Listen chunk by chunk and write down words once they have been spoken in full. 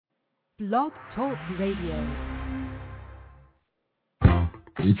Blog Talk Radio.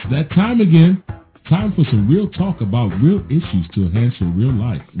 It's that time again. Time for some real talk about real issues to enhance your real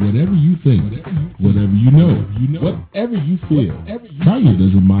life. Whatever you think, whatever you know, whatever you feel, Tanya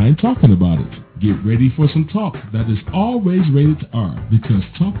doesn't mind talking about it. Get ready for some talk that is always rated R, because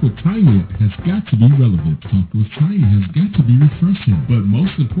Talk with Tanya has got to be relevant. Talk with Tanya has got to be refreshing. But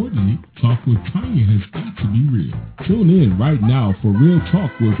most importantly, Talk with Tanya has got to be real. Tune in right now for Real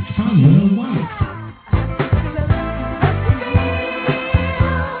Talk with Tanya White.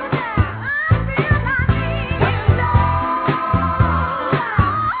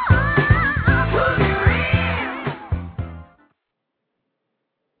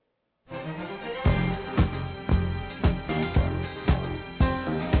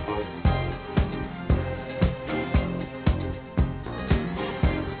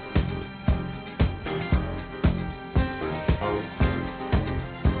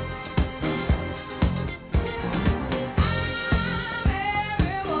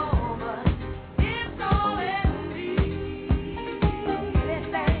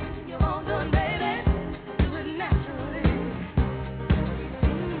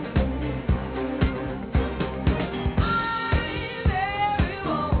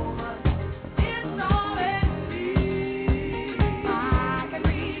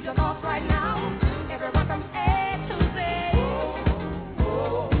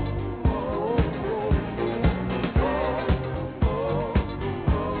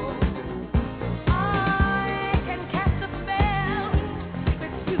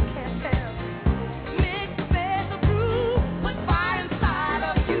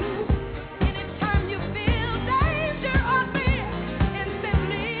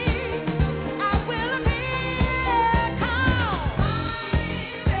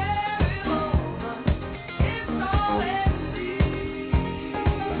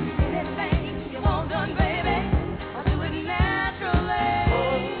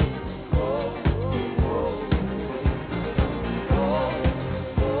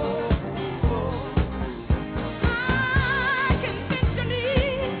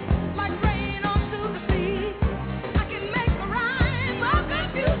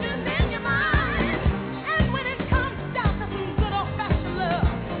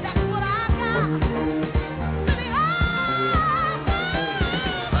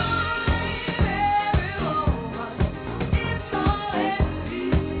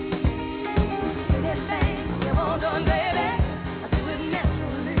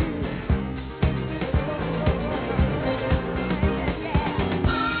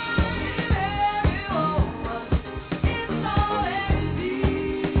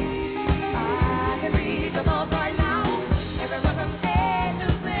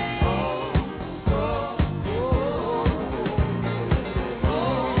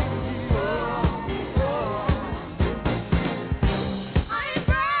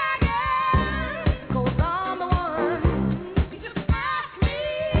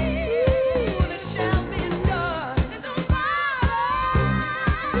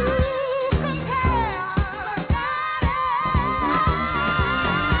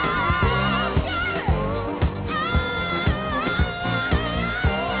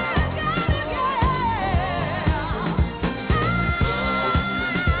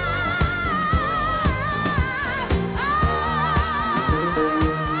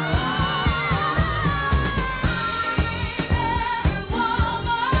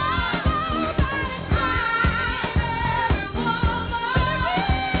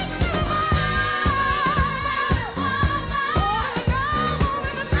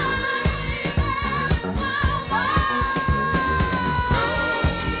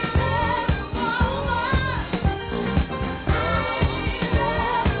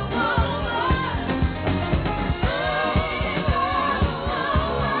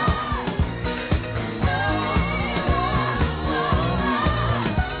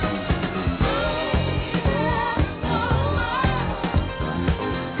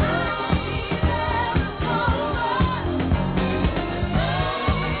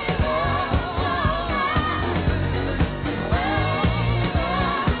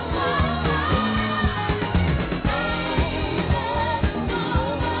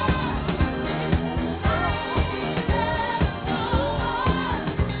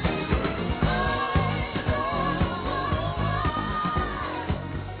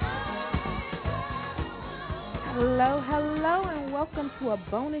 To a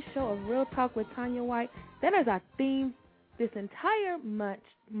bonus show of Real Talk with Tanya White. That is our theme this entire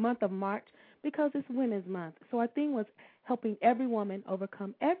month of March, because it's Women's Month. So our theme was helping every woman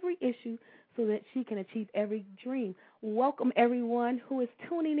overcome every issue so that she can achieve every dream. Welcome, everyone who is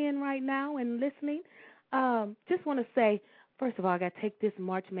tuning in right now and listening. Just want to say, first of all, I got to take this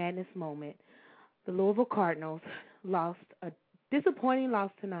March Madness moment. The Louisville Cardinals lost a disappointing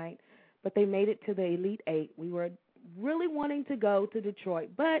loss tonight, but they made it to the Elite Eight. We were really wanting to go to Detroit,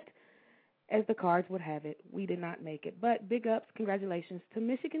 but as the cards would have it, we did not make it. But big ups, congratulations to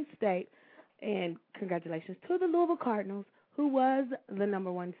Michigan State, and congratulations to the Louisville Cardinals, who was the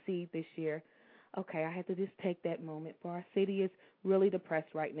number 1 seed this year. Okay, I had to just take that moment, for our city is really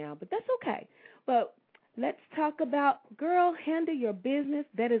depressed right now, but that's okay. But let's talk about, girl, handle your business.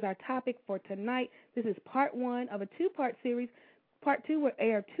 That is our topic for tonight. This is part 1 of a 2-part series. Part 2 will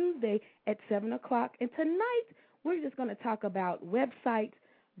air Tuesday at 7 o'clock. And tonight, we're just going to talk about websites,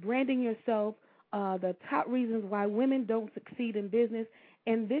 branding yourself, the top reasons why women don't succeed in business.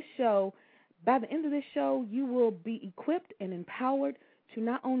 And this show, by the end of this show, you will be equipped and empowered to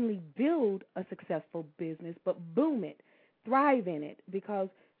not only build a successful business, but boom it, thrive in it, because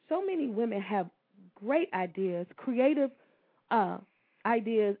so many women have great ideas, creative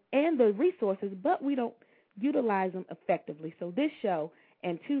ideas, and the resources, but we don't utilize them effectively. So this show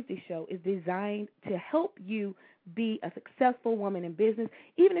and Tuesday show is designed to help you be a successful woman in business.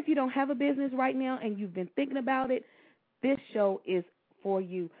 Even if you don't have a business right now and you've been thinking about it, this show is for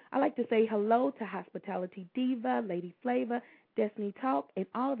you. I like to say hello to Hospitality Diva, Lady Flavor, Destiny Talk, and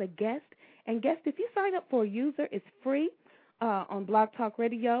all the guests. And guests, if you sign up for a user, it's free on Blog Talk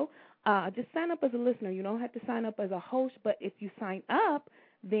Radio. Just sign up as a listener. You don't have to sign up as a host, but if you sign up,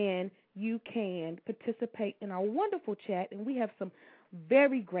 then you can participate in our wonderful chat, and we have some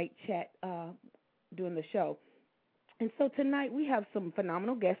very great chat during the show. And so tonight we have some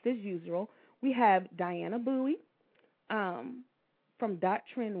phenomenal guests as usual. We have Diana Bowie from Dot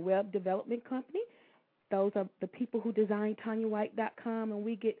Trend Web Development Company. Those are the people who design TanyaWhite.com, and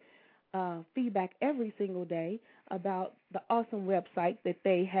we get feedback every single day about the awesome websites that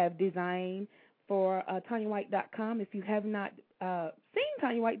they have designed for TanyaWhite.com. If you have not seen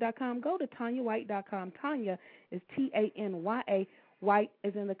TanyaWhite.com, go to TanyaWhite.com. Tanya is Tanya, white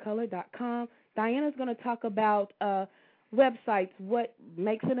is in the color.com. Diana's going to talk about websites, what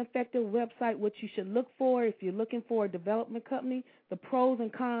makes an effective website, what you should look for if you're looking for a development company, the pros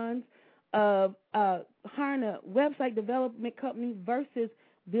and cons of hiring a website development company versus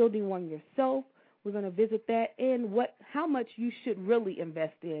building one yourself. We're going to visit that, and how much you should really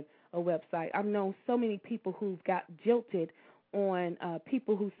invest in a website. I've known so many people who've got jilted on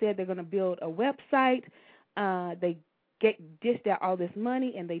people who said they're going to build a website. They dished out all this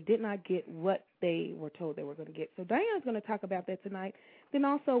money, and they did not get what they were told they were going to get. So Diana's going to talk about that tonight. Then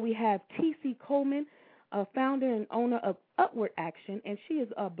also we have T.C. Coleman, founder and owner of Upward Action, and she is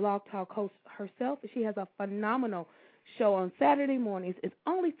a Blog Talk host herself. She has a phenomenal show on Saturday mornings. It's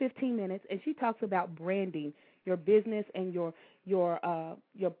only 15 minutes, and she talks about branding your business and your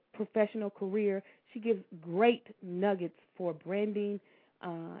professional career. She gives great nuggets for branding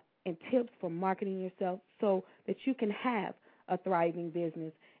and tips for marketing yourself so that you can have a thriving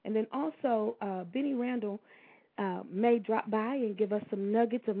business. And then also Benny Randall may drop by and give us some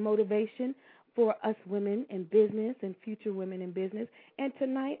nuggets of motivation for us women in business and future women in business. And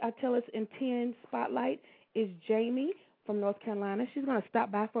tonight, our Tell Us in 10 Spotlight is Jamie from North Carolina. She's going to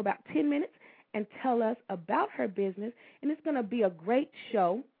stop by for about 10 minutes and tell us about her business, and it's going to be a great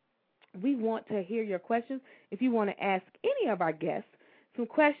show. We want to hear your questions. If you want to ask any of our guests some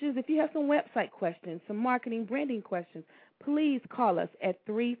questions, if you have some website questions, some marketing, branding questions, please call us at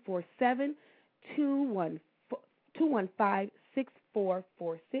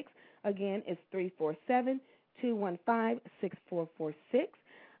 347-215-6446. Again, it's 347-215-6446.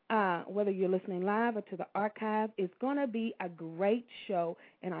 Whether you're listening live or to the archive, it's going to be a great show,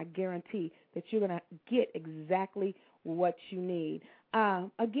 and I guarantee that you're going to get exactly what you need.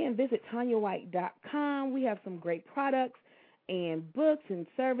 Again, visit TanyaWhite.com. We have some great products and books and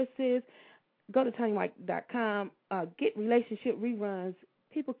services. Go to TanyaWhite.com. Get relationship reruns.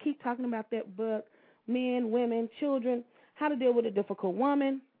 People keep talking about that book, men, women, children, how to deal with a difficult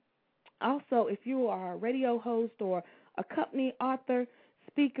woman. Also, if you are a radio host or a company author,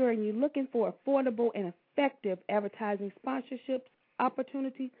 speaker, and you're looking for affordable and effective advertising sponsorships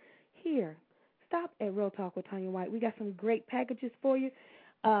opportunities, here, stop at Real Talk with Tanya White. We got some great packages for you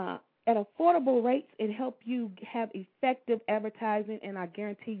at affordable rates and help you have effective advertising, and I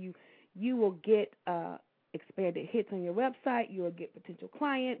guarantee you will get expanded hits on your website, you will get potential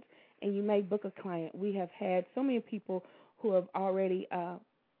clients, and you may book a client. We have had so many people who have already,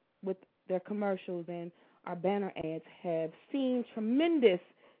 with their commercials and our banner ads, have seen tremendous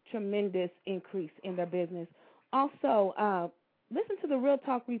increase in their business. Also, listen to the Real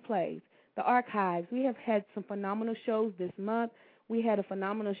Talk replays. the archives. We have had some phenomenal shows this month. We had a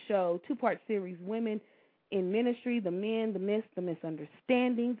phenomenal show, two-part series, Women in Ministry, The Men, The Myths, The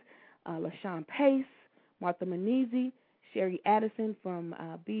Misunderstandings, LaShawn Pace, Martha Menezes, Sherry Addison from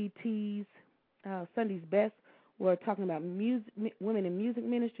BET's Sunday's Best. We're talking about women in music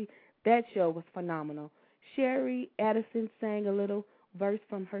ministry. That show was phenomenal. Sherry Addison sang a little verse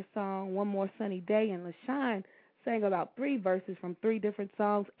from her song, One More Sunny Day, and LaShawn sang about 3 verses from 3 different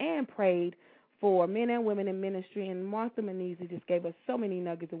songs and prayed for men and women in ministry. And Martha Menezes just gave us so many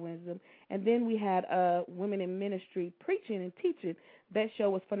nuggets of wisdom. And then we had women in ministry preaching and teaching. That show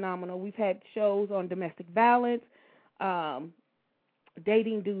was phenomenal. We've had shows on domestic violence,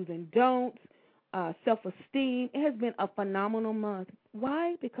 dating do's and don'ts, self-esteem. It has been a phenomenal month.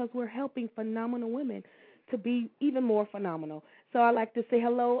 Why? Because we're helping phenomenal women to be even more phenomenal. So I'd like to say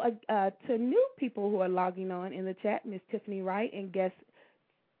hello to new people who are logging on in the chat, Miss Tiffany Wright and guest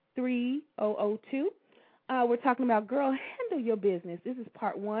 3002. We're talking about Girl, Handle Your Business. This is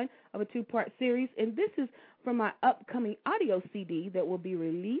part 1 of a 2-part series, and this is from my upcoming audio CD that will be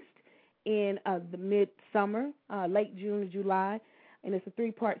released in the mid-summer, late June or July. And it's a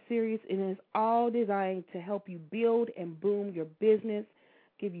 3-part series, and it's all designed to help you build and boom your business,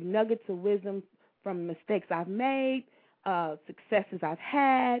 give you nuggets of wisdom from mistakes I've made, successes I've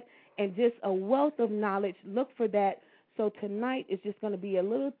had, and just a wealth of knowledge. Look for that. So tonight is just going to be a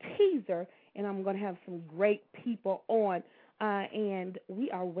little teaser, and I'm going to have some great people on. And we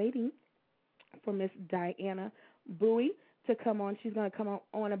are waiting for Miss Diana Bowie to come on. She's going to come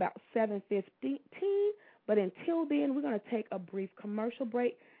on about 7:15. But until then, we're going to take a brief commercial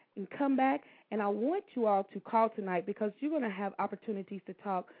break and come back. And I want you all to call tonight because you're going to have opportunities to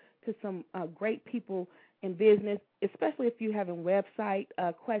talk to some great people in business, especially if you're having website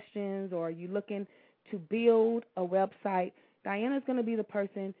questions or you're looking to build a website. Diana's going to be the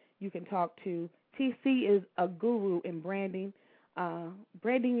person you can talk to. TC is a guru in branding,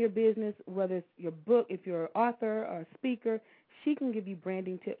 branding your business, whether it's your book, if you're an author or a speaker, she can give you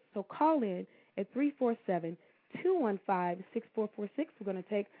branding tips. So call in at 347-215-6446. We're going to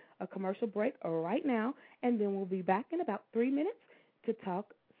take a commercial break right now, and then we'll be back in about 3 minutes to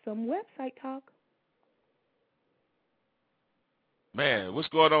talk some website talk. Man, what's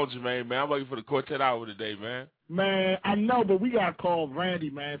going on, Jermaine, man? I'm waiting for the quartet hour today, man. Man, I know, but we got to call Randy,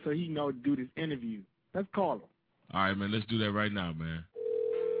 man, so he know to do this interview. Let's call him. All right, man, let's do that right now, man.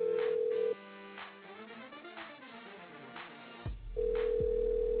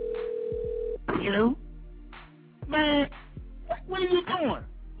 Hello? Man, what are you doing?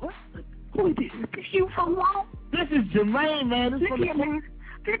 What? Who is this? Is this you from Wall? This is Jermaine, man. Look here, man.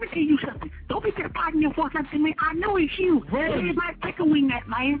 Let me tell you something. Don't be just fighting your voice up to me. I know it's you. Randy. Everybody take a wing at,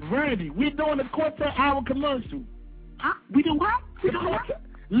 man. Randy, we're doing the quartet hour commercial. Huh? We do what? We do what?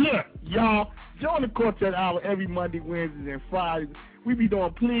 Look, y'all, join the quartet hour every Monday, Wednesdays, and Fridays. We be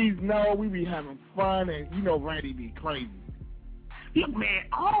doing Please No. We be having fun, and you know Randy be crazy. Look, man,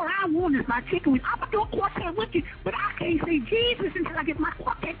 all I want is my chicken wings. I'm going to do a quartet with you, but I can't say Jesus until I get my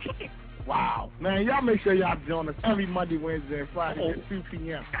quartet chicken. Wow. Man, y'all make sure y'all join us every Monday, Wednesday, and Friday at 2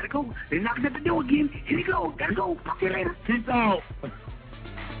 p.m. Gotta go. They're knocking at the door again. Here we go. Gotta go. Talk to you later. Peace out.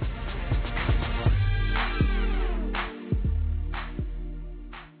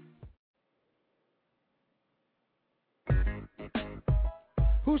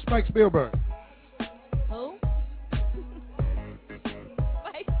 Who's Spike Spielberg? Who?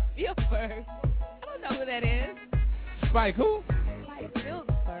 Spike Spielberg. I don't know who that is. Spike who? Spike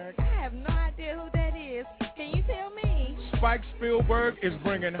Spielberg. I have no idea who that is. Can you tell me? Spike Spielberg is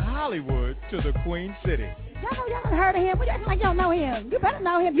bringing Hollywood to the Queen City. Y'all done heard of him. We acting like y'all know him. You better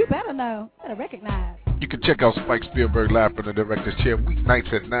know him. You better know. You better recognize. You can check out Spike Spielberg live from the director's chair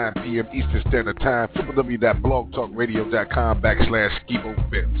weeknights at 9 p.m. Eastern Standard Time.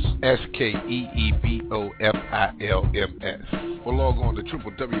 www.blogtalkradio.com/SkeeboFilms. SkeeboFilms. Or log on to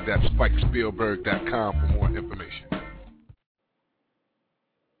www.spikespielberg.com for more information.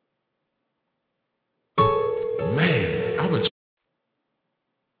 Man, I was.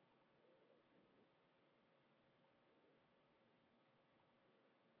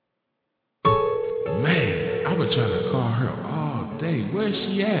 Man, I've been trying to call her all day. Where's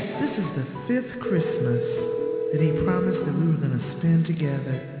she at? This is the 5th Christmas that he promised that we were going to spend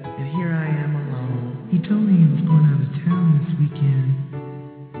together, and here I am alone. He told me he was going out of town this weekend,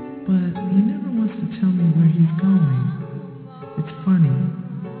 but he never wants to tell me where he's going. It's funny,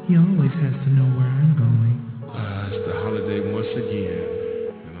 he always has to know where I'm going. It's the holiday once again,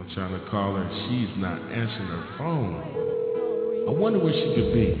 and I'm trying to call her. She's not answering her phone. I wonder where she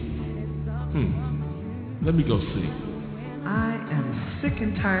could be. Let me go see. I am sick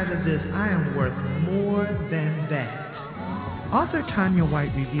and tired of this. I am worth more than that. Author Tanya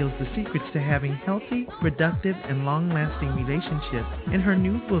White reveals the secrets to having healthy, productive, and long-lasting relationships in her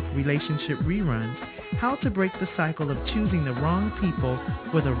new book, Relationship Reruns, How to Break the Cycle of Choosing the Wrong People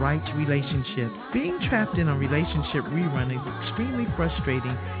for the Right Relationship. Being trapped in a relationship rerun is extremely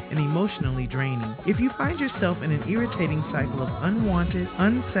frustrating and emotionally draining. If you find yourself in an irritating cycle of unwanted,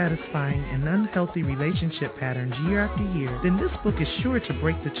 unsatisfying, and unhealthy relationship patterns year after year, then this book is sure to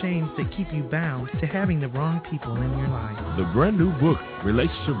break the chains that keep you bound to having the wrong people in your life. The brand new book,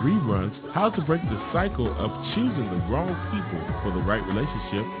 Relationship Reruns, How to Break the Cycle of Choosing the Wrong People for the Right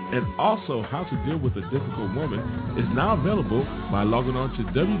Relationship, and also How to Deal with a Difficult Woman, is now available by logging on to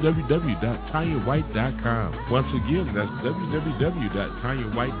www.tanyawhite.com. Once again, that's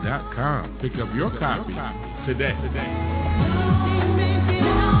www.tanyawhite.com. Pick up your copy today.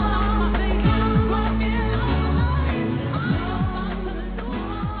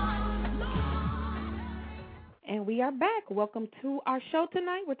 And we are back. Welcome to our show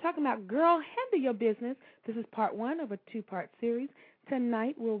tonight. We're talking about Girl, Handle Your Business. This is part one of a two-part series.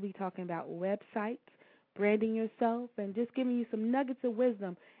 Tonight we'll be talking about websites, branding yourself, and just giving you some nuggets of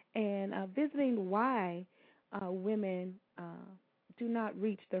wisdom and visiting why women do not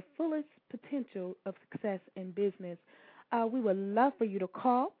reach their fullest potential of success in business. We would love for you to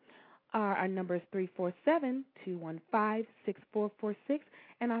call. Our number is 347-215-6446.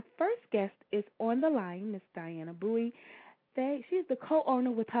 And our first guest is on the line, Miss Diana Bowie. She's the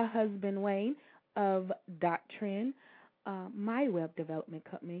co-owner with her husband, Wayne, of .Trend, my web development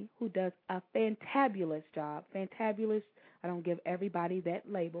company, who does a fantabulous job. Fantabulous, I don't give everybody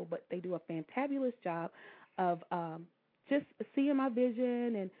that label, but they do a fantabulous job of just seeing my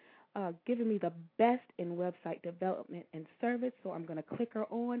vision and giving me the best in website development and service. So I'm going to click her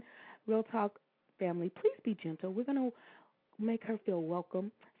on. Real Talk family, please be gentle. We're going to make her feel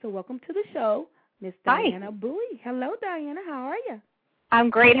welcome. So welcome to the show, Miss Diana Bowie. Hello, Diana. How are you? I'm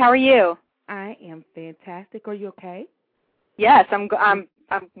great. How are you? I am fantastic. Are you okay? Yes, I'm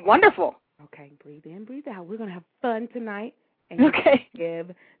wonderful. Okay, breathe in, breathe out. We're going to have fun tonight and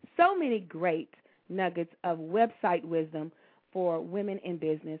give so many great nuggets of website wisdom for women in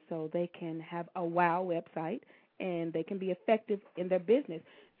business so they can have a wow website and they can be effective in their business.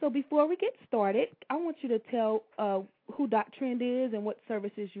 So before we get started, I want you to tell who .Trend is and what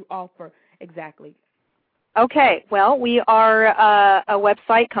services you offer exactly. Okay, well, we are a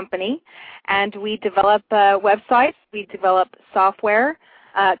website company, and we develop websites. We develop software,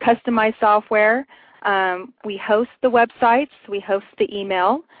 customized software. We host the websites. We host the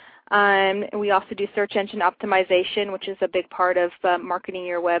email. We also do search engine optimization, which is a big part of marketing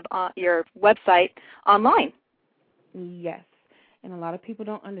your website online. Yes, and a lot of people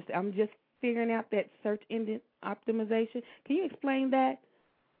don't understand. I'm just figuring out that search engine optimization. Can you explain that?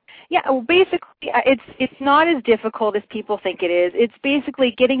 Yeah, well, basically, it's not as difficult as people think it is. It's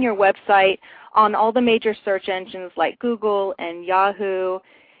basically getting your website on all the major search engines like Google and Yahoo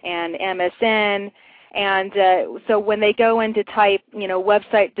and MSN. And so when they go in to type,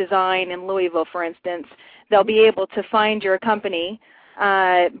 website design in Louisville, for instance, they'll be able to find your company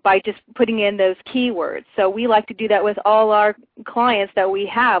by just putting in those keywords. So we like to do that with all our clients that we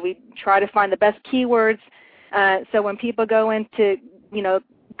have. We try to find the best keywords. So when people go into,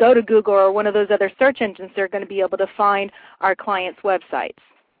 go to Google or one of those other search engines, they're going to be able to find our clients' websites.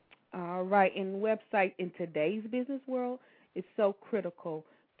 All right. And website in today's business world is so critical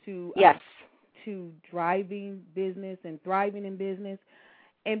to to driving business and thriving in business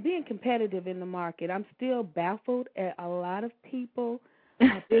and being competitive in the market. I'm still baffled at a lot of people,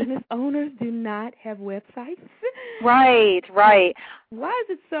 business owners do not have websites. Right. Why is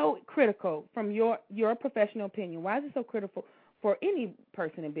it so critical from your professional opinion? Why is it so critical for any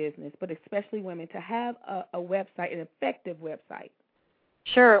person in business, but especially women, to have a website, an effective website?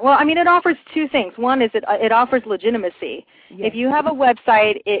 Sure. Well, I mean, it offers two things. One is it offers legitimacy. Yes. If you have a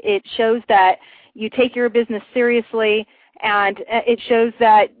website, it shows that you take your business seriously, and it shows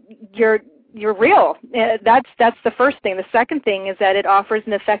that you're real. That's the first thing. The second thing is that it offers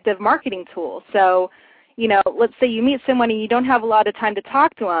an effective marketing tool. So, let's say you meet someone and you don't have a lot of time to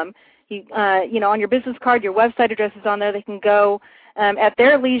talk to them. On your business card, your website address is on there. They can go at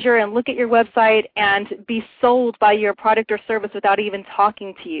their leisure and look at your website and be sold by your product or service without even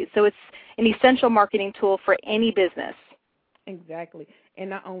talking to you. So it's an essential marketing tool for any business. Exactly. And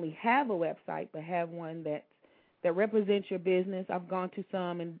not only have a website, but have one that represents your business. I've gone to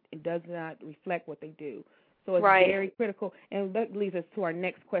some and it does not reflect what they do. So it's very critical. And that leads us to our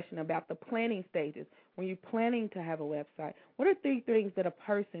next question about the planning stages. When you're planning to have a website, what are 3 things that a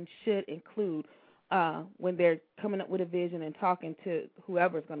person should include when they're coming up with a vision and talking to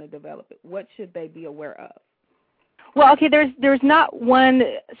whoever's going to develop it? What should they be aware of? Well, okay, there's not one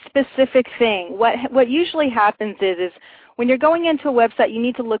specific thing. What usually happens is when you're going into a website, you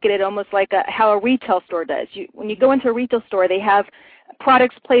need to look at it almost like how a retail store does. When you go into a retail store, they have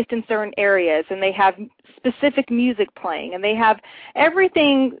products placed in certain areas, and they have specific music playing, and they have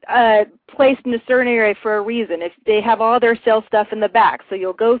everything placed in a certain area for a reason. If they have all their sales stuff in the back, so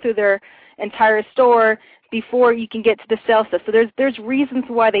you'll go through their entire store before you can get to the sales stuff. So there's reasons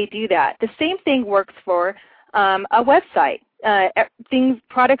why they do that. The same thing works for a website.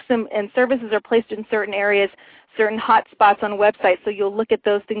 Products and services are placed in certain areas, certain hot spots on websites, so you'll look at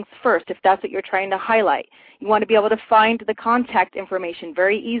those things first if that's what you're trying to highlight. You want to be able to find the contact information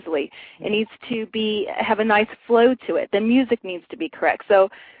very easily. It needs to have a nice flow to it. The music needs to be correct. So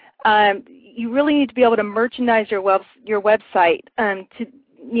you really need to be able to merchandise your website to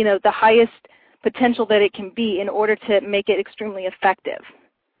the highest potential that it can be in order to make it extremely effective.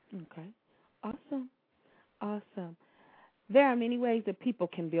 Okay. Awesome. There are many ways that people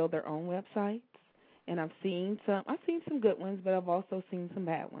can build their own websites, and I've seen some good ones, but I've also seen some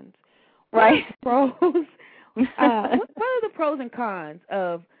bad ones. Right. What are the pros and cons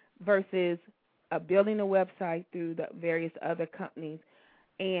of versus building a website through the various other companies,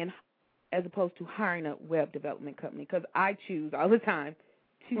 and as opposed to hiring a web development company? Because I choose all the time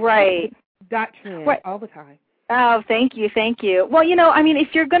to .trend all the time. Oh, thank you. Well,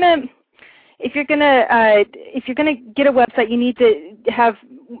 if you're gonna get a website, you need to have,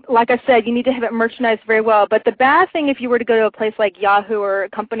 like I said, you need to have it merchandised very well. But the bad thing, if you were to go to a place like Yahoo or a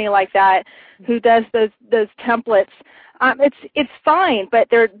company like that who does those templates, it's fine, but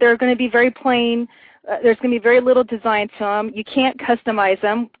they're going to be very plain. There's going to be very little design to them. You can't customize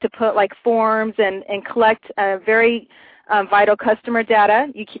them to put like forms and collect very vital customer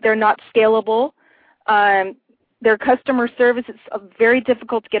data. They're not scalable. Their customer service, it's very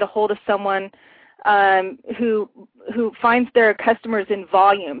difficult to get a hold of someone who finds their customers in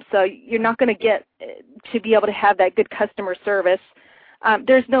volume. So you're not going to get to be able to have that good customer service.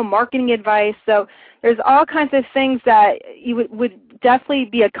 There's no marketing advice. So there's all kinds of things that you would definitely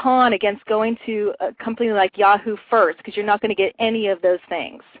be a con against going to a company like Yahoo first, because you're not going to get any of those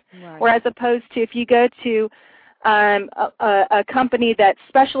things. Right. Whereas opposed to if you go to a company that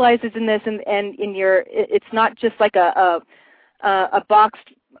specializes in this, and it's not just like a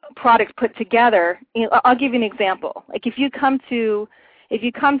boxed product put together. I'll give you an example. Like if you come to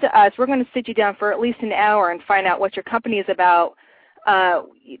us, we're going to sit you down for at least an hour and find out what your company is about.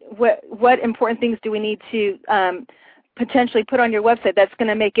 What important things do we need to potentially put on your website that's going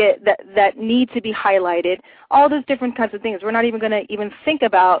to make it that need to be highlighted? All those different kinds of things. We're not even going to even think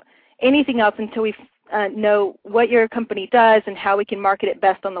about anything else until we know what your company does and how we can market it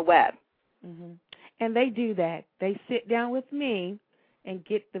best on the web. Mm-hmm. And they do that. They sit down with me and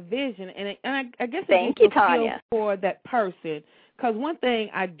get the vision. And I guess Thank you, Tanya. For that person. Because one thing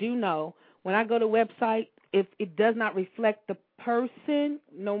I do know, when I go to a website, if it does not reflect the person,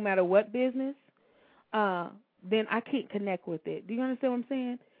 no matter what business, then I can't connect with it. Do you understand what I'm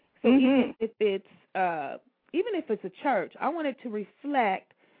saying? So even if it's a church, I want it to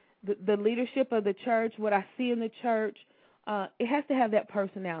reflect the leadership of the church, what I see in the church. It has to have that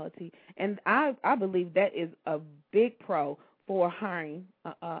personality. And I believe that is a big pro for hiring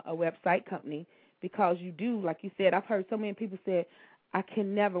a website company, because you do, like you said, I've heard so many people say, I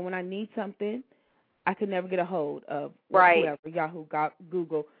can never, when I need something, I could never get a hold of whoever, Yahoo,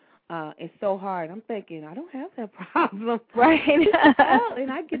 Google. It's so hard. I'm thinking, I don't have that problem. Right.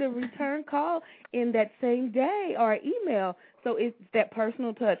 And I get a return call in that same day or email. So it's that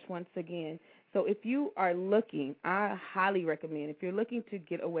personal touch once again. So if you are looking, I highly recommend, if you're looking to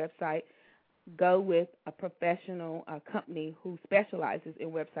get a website, go with a professional company who specializes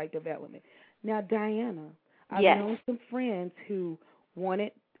in website development. Now, Diana, I've known some friends who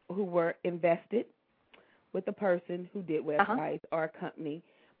were invested with a person who did websites or a company,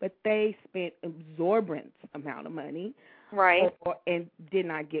 but they spent exorbitant amount of money, and did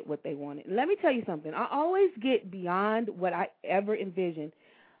not get what they wanted. Let me tell you something. I always get beyond what I ever envisioned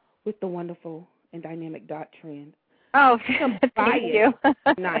with the wonderful and dynamic .trend. Oh, thank you.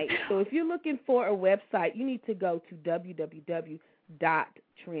 Nice. So if you're looking for a website, you need to go to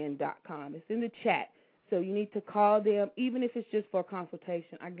www.trend.com. It's in the chat. So you need to call them, even if it's just for a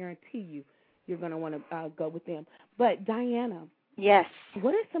consultation. I guarantee you're going to want to go with them. But, Diana. Yes.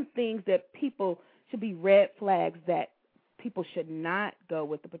 What are some things that people should be red flags that people should not go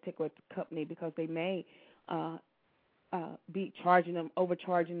with a particular company because they may be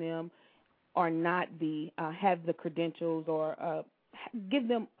overcharging them, or not have the credentials, or give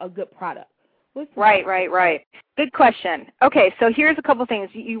them a good product? Right. Good question. Okay, so here's a couple things.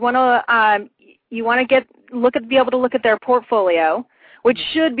 You want to be able to look at their portfolio, which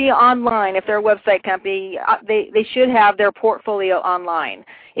should be online. If they're a website company, they should have their portfolio online.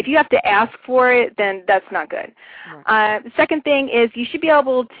 If you have to ask for it, then that's not good. The second thing is you should be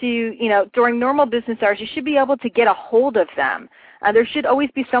able to, during normal business hours, you should be able to get a hold of them. There should always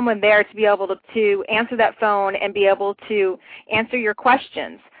be someone there to be able to answer that phone and be able to answer your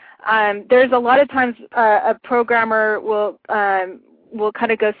questions. There's a lot of times a programmer will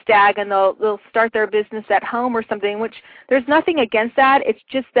kind of go stag and they'll start their business at home or something, which there's nothing against that. It's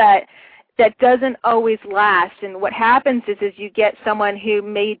just that doesn't always last. And what happens is you get someone who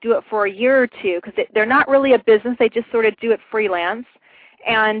may do it for a year or two because they're not really a business. They just sort of do it freelance.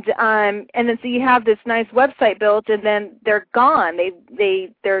 And then so you have this nice website built, and then they're gone.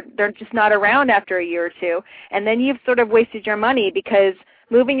 They're just not around after a year or two, and then you've sort of wasted your money because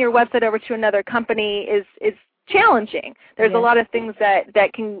moving your website over to another company is challenging. There's a lot of things that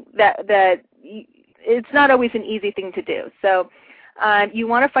it's not always an easy thing to do. So you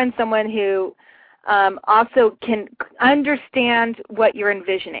want to find someone who also can understand what you're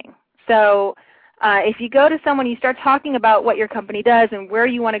envisioning. So if you go to someone, you start talking about what your company does and where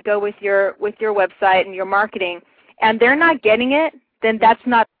you want to go with your website and your marketing, and they're not getting it, then that's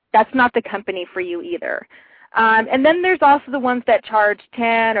not the company for you either. And then there's also the ones that charge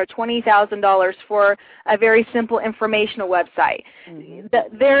 $10,000 or $20,000 for a very simple informational website.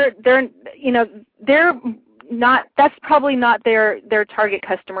 They're not. That's probably not their target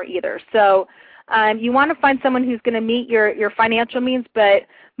customer either. So you want to find someone who's going to meet your financial means, but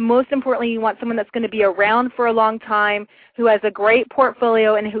most importantly, you want someone that's going to be around for a long time, who has a great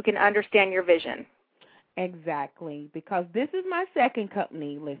portfolio, and who can understand your vision. Exactly, because this is my second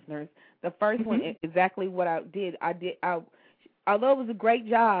company, listeners. The first one is exactly what I did. Although it was a great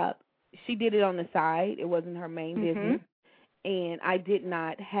job, she did it on the side. It wasn't her main business. And I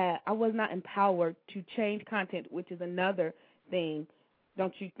was not empowered to change content, which is another thing.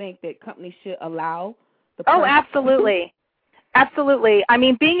 Don't you think that companies should allow the person? Oh, absolutely. Absolutely. I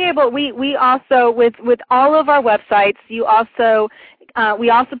mean, being able, we also, with all of our websites, we also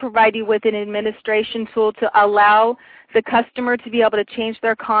provide you with an administration tool to allow the customer to be able to change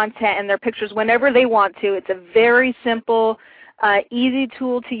their content and their pictures whenever they want to. It's a very simple, easy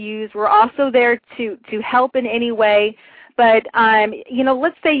tool to use. We're also there to help in any way. But,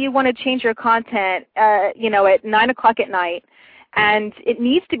 let's say you want to change your content, at 9 o'clock at night, and it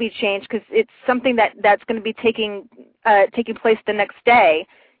needs to be changed because it's something that's going to be taking place the next day.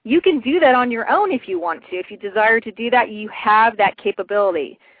 You can do that on your own if you want to. If you desire to do that, you have that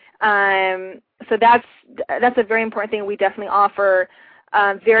capability. So that's a very important thing. We definitely offer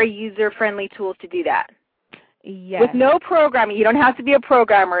very user-friendly tools to do that. Yes. With no programming. You don't have to be a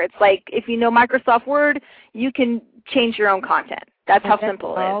programmer. It's like if you know Microsoft Word, you can change your own content. That's how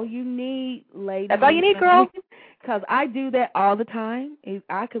simple it is. That's all you need, ladies. That's all you need, girl. Because I do that all the time.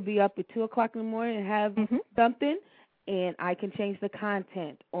 I could be up at 2 o'clock in the morning and have something, and I can change the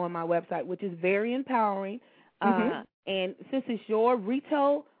content on my website, which is very empowering. And since it's your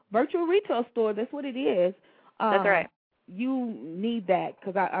virtual retail store, that's what it is. That's right. You need that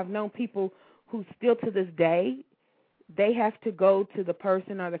because I've known people who still to this day, they have to go to the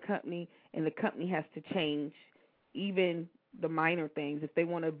person or the company, and the company has to change even the minor things if they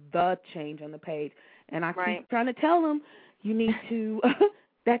want the change on the page. And I keep trying to tell them, you need to,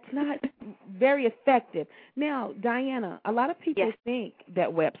 that's not very effective. Now, Diana, a lot of people think that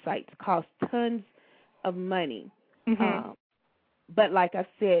websites cost tons of money. But like I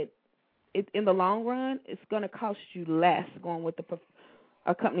said, in the long run, it's going to cost you less going with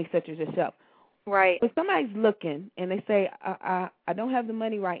a company such as yourself. Right. If somebody's looking and they say, I don't have the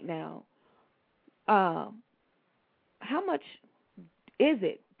money right now, how much is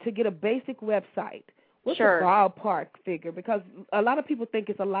it to get a basic website? What's the ballpark figure? Because a lot of people think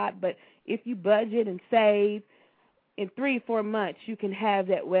it's a lot, but if you budget and save, in 3 or 4 months, you can have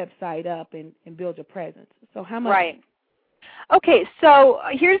that website up and build your presence. So how much? Right. Okay, so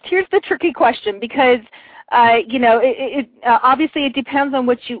here's the tricky question because, obviously it depends on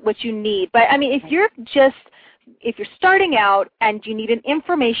what you need. But, I mean, if you're starting out and you need an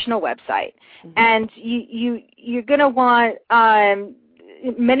informational website and you're going to want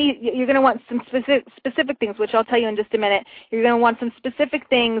you're going to want some specific things, which I'll tell you in just a minute. You're going to want some specific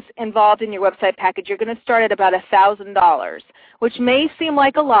things involved in your website package. You're going to start at about $1,000, which may seem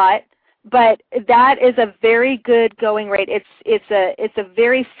like a lot, but that is a very good going rate. It's a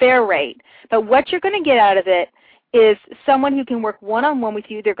very fair rate. But what you're going to get out of it is someone who can work one-on-one with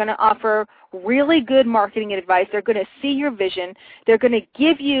you. They're going to offer really good marketing advice. They're going to see your vision. They're going to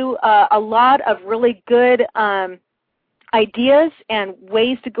give you a lot of really good ideas and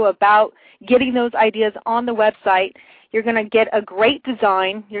ways to go about getting those ideas on the website. You're going to get a great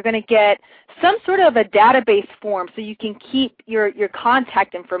design. You're going to get some sort of a database form so you can keep your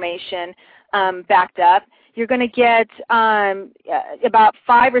contact information backed up. You're going to get about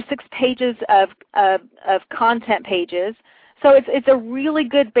 5 or 6 pages of content pages. So it's a really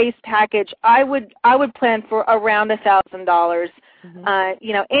good base package. I would plan for around $1,000.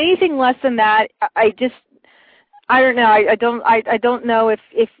 You know, anything less than that, I don't know. I don't know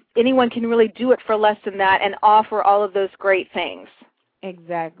if anyone can really do it for less than that and offer all of those great things.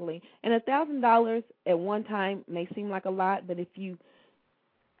 Exactly. And $1,000 at one time may seem like a lot, but if you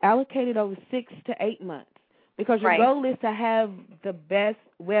allocate it over 6 to 8 months, because your goal is to have the best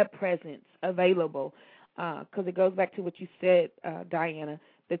web presence available, because it goes back to what you said, Diana,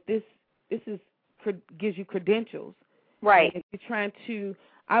 that this gives you credentials. Right. And if you're trying to,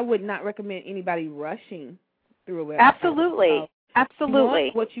 I would not recommend anybody rushing through a website. Absolutely. Absolutely. You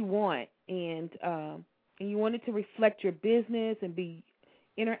want what you want, and you want it to reflect your business and be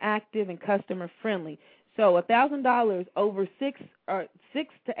interactive and customer friendly. So $1,000 over 6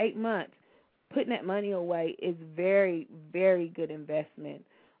 to 8 months, putting that money away is very, very good investment,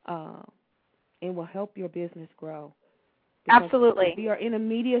 and will help your business grow. Because absolutely. We are in a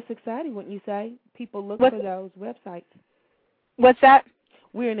media society, wouldn't you say? People look for those websites. What's that?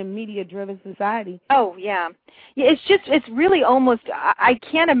 We're in a media-driven society. Oh, yeah. It's really almost, I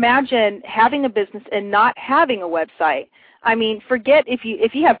can't imagine having a business and not having a website. I mean, forget if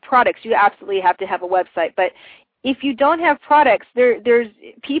you have products, you absolutely have to have a website. But if you don't have products, there's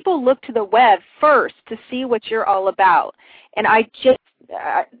people look to the web first to see what you're all about. And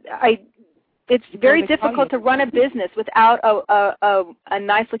it's very difficult to run a business without a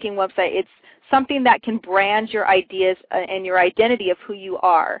nice-looking website. It's something that can brand your ideas and your identity of who you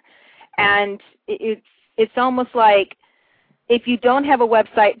are. And it's almost like if you don't have a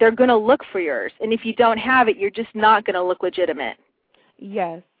website, they're going to look for yours. And if you don't have it, you're just not going to look legitimate.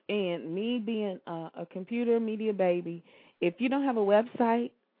 Yes, and me being a computer media baby, if you don't have a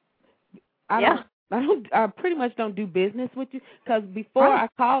website, I pretty much don't do business with you, because before I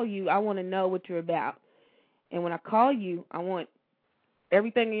call you, I want to know what you're about. And when I call you, I want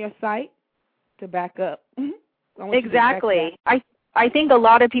everything on your site to back up. Exactly. I think a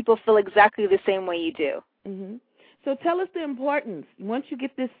lot of people feel exactly the same way you do. Mm-hmm. So tell us the importance. Once you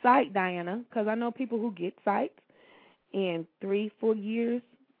get this site, Diana, because I know people who get sites in 3-4 years,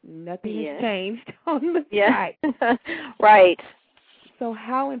 nothing has changed on the site. Right. So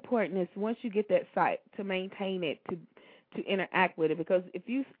how important is, once you get that site, to maintain it, to interact with it? Because if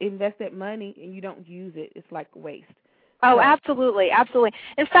you invest that money and you don't use it, it's like waste. Oh, absolutely, absolutely.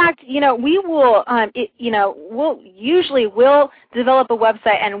 In fact, we will, we'll develop a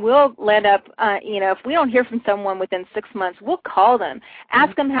website and we'll land up, if we don't hear from someone within 6 months, we'll call them,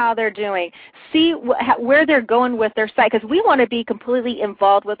 ask them how they're doing, see where they're going with their site, because we want to be completely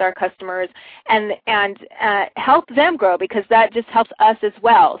involved with our customers and help them grow, because that just helps us as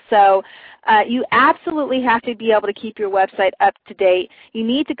well. So you absolutely have to be able to keep your website up to date. You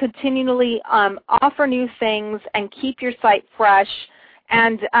need to continually offer new things and keep your site fresh.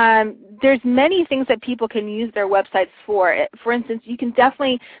 And there's many things that people can use their websites for. For instance, you can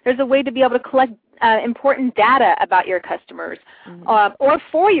there's a way to be able to collect important data about your customers or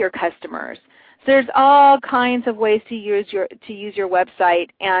for your customers. So there's all kinds of ways to use your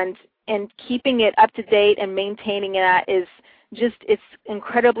website, and keeping it up to date and maintaining it is it's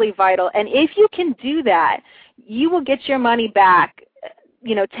incredibly vital. And if you can do that, you will get your money back,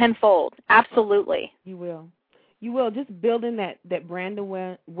 tenfold. Absolutely. You will. You will. Just building that brand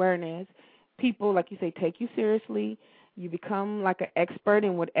awareness. People, like you say, take you seriously. You become like an expert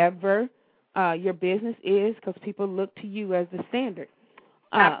in whatever your business is, because people look to you as the standard.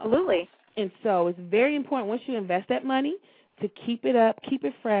 Absolutely. And so it's very important, once you invest that money, to keep it up, keep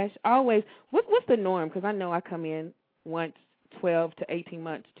it fresh. Always. What's the norm? Because I know I come in once 12 to 18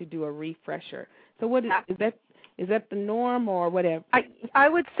 months to do a refresher. So what is that? Is that the norm or whatever? I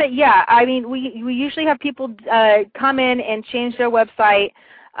would say, yeah. I mean, we usually have people come in and change their website,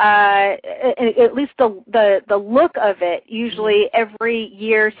 at least the look of it, usually every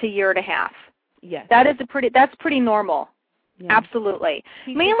year to year and a half. Yes. That's pretty normal. Yeah. Absolutely.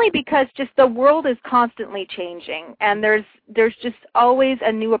 Mainly because just the world is constantly changing, and there's just always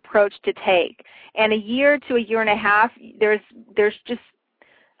a new approach to take. And a year to a year and a half, there's just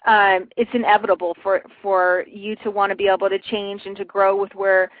it's inevitable for you to want to be able to change and to grow with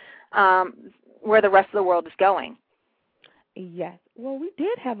where the rest of the world is going. Yes. Well, we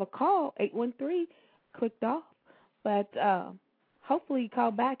did have a call. 813 clicked off, but hopefully you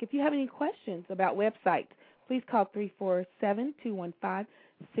call back. If you have any questions about websites, please call 347-215-6447.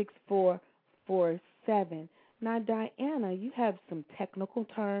 Now, Diana, you have some technical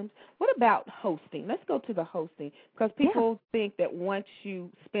terms. What about hosting? Let's go to the hosting, because people think that once you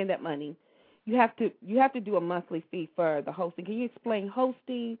spend that money, you have to do a monthly fee for the hosting. Can you explain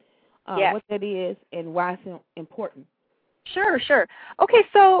hosting, what that is, and why it's important? Sure. Okay,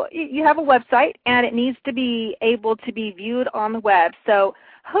 so you have a website, and it needs to be able to be viewed on the web. So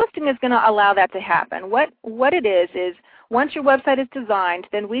hosting is going to allow that to happen. What it is once your website is designed,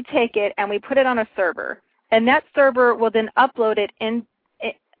 then we take it and we put it on a server, and that server will then upload it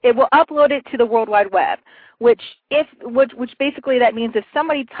it will upload it to the World Wide Web, which basically that means if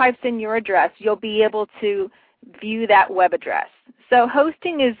somebody types in your address, you'll be able to view that web address. So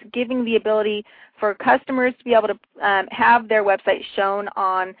hosting is giving the ability for customers to be able to have their website shown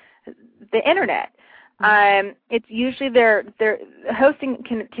on the internet. It's usually their hosting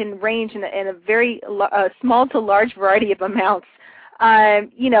can range in a very small to large variety of amounts.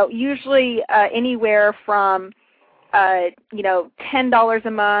 Usually anywhere from $10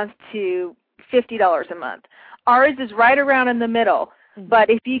 a month to $50 a month. Ours is right around in the middle. But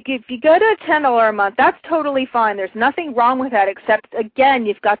if you go to $10 a month, that's totally fine. There's nothing wrong with that, except, again,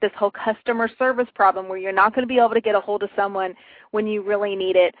 you've got this whole customer service problem where you're not going to be able to get a hold of someone when you really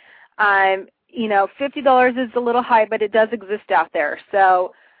need it. $50 is a little high, but it does exist out there.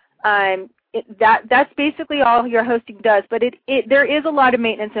 So that's basically all your hosting does. But there is a lot of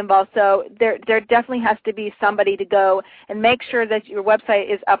maintenance involved, so there definitely has to be somebody to go and make sure that your website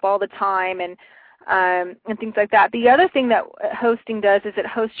is up all the time and things like that. The other thing that hosting does is it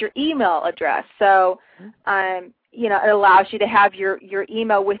hosts your email address. So, it allows you to have your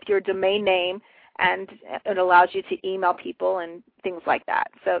email with your domain name, and it allows you to email people and things like that.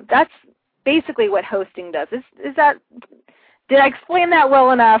 So that's basically what hosting does. Did I explain that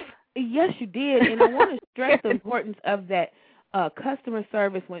well enough? Yes, you did, and I want to stress the importance of that customer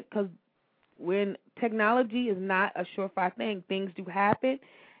service because when technology is not a surefire thing, things do happen.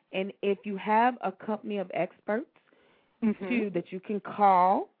 And if you have a company of experts that you can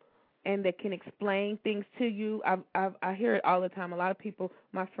call and that can explain things to you, I hear it all the time. A lot of people,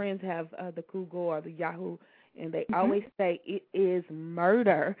 my friends have the Google or the Yahoo, and they always say it is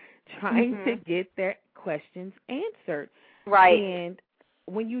murder trying to get their questions answered. Right. And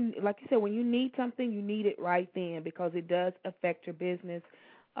when you, like you said, when you need something, you need it right then because it does affect your business.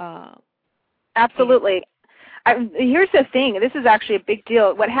 Absolutely. Here's the thing. This is actually a big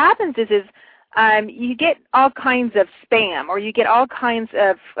deal. What happens is you get all kinds of spam, or you get all kinds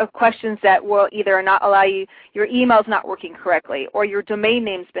of questions that will either not allow you, your email's not working correctly, or your domain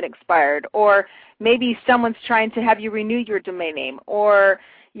name's been expired, or maybe someone's trying to have you renew your domain name, or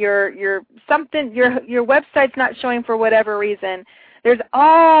your website's not showing for whatever reason. There's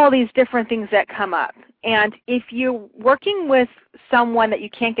all these different things that come up. And if you're working with someone that you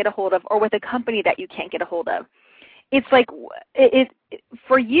can't get a hold of or with a company that you can't get a hold of, it's like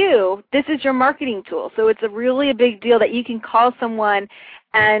for you, this is your marketing tool. So it's a really big deal that you can call someone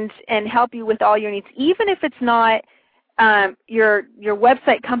and help you with all your needs, even if it's not your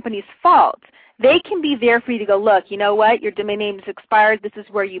website company's fault. They can be there for you to go, look, you know what, your domain name is expired. This is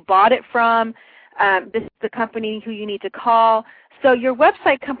where you bought it from. This is the company who you need to call. So your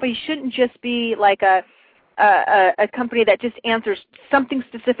website company shouldn't just be like a company that just answers something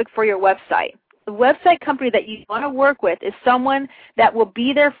specific for your website. The website company that you want to work with is someone that will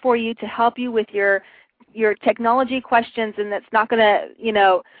be there for you to help you with your technology questions, and that's not going to,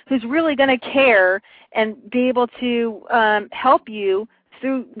 who's really going to care and be able to help you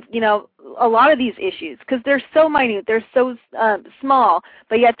through, a lot of these issues, because they're so minute, they're so small,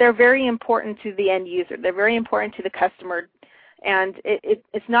 but yet they're very important to the end user. They're very important to the customer. And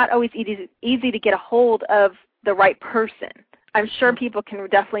it's not always easy to get a hold of the right person. I'm sure people can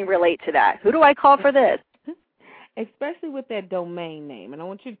definitely relate to that. Who do I call for this? Especially with that domain name. And I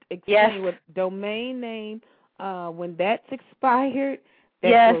want you to explain what domain name, when that's expired,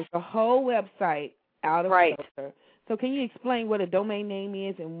 that throws the whole website out of filter. So can you explain what a domain name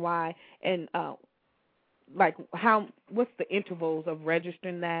is and why, and what's the intervals of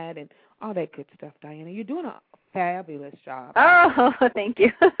registering that and all that good stuff, Diana? You're doing a fabulous job. Oh, thank you.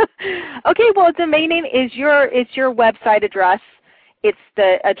 Okay, well, domain name is your website address. It's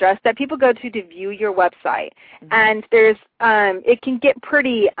the address that people go to view your website. And there's it can get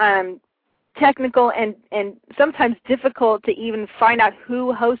pretty technical and sometimes difficult to even find out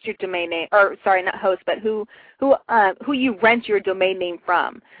who hosts your domain name, or sorry, not host, but who you rent your domain name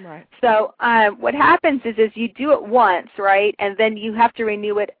from. Right. So what happens is you do it once, right, and then you have to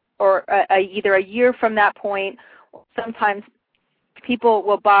renew it, or either a year from that point. Sometimes people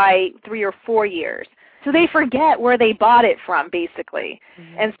will buy 3 or 4 years. So they forget where they bought it from, basically.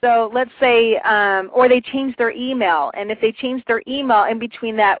 Mm-hmm. And so let's say, or they change their email. And if they change their email in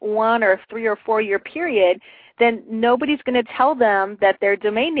between that 1 or 3 or 4 year period, then nobody's going to tell them that their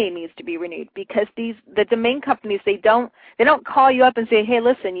domain name needs to be renewed, because the domain companies, they don't call you up and say, hey,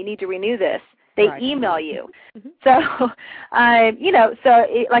 listen, you need to renew this. They email you. Mm-hmm. So,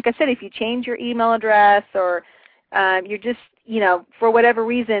 like I said, if you change your email address, or you're just, for whatever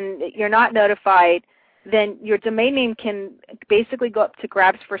reason, you're not notified, then your domain name can basically go up to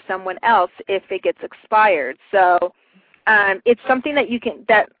grabs for someone else if it gets expired. So it's something that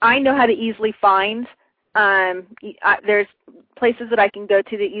I know how to easily find. There's places that I can go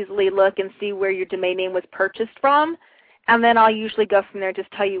to easily look and see where your domain name was purchased from, and then I'll usually go from there,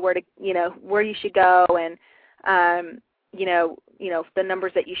 just tell you where you should go, and the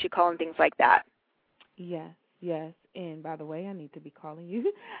numbers that you should call and things like that. Yes. And by the way, I need to be calling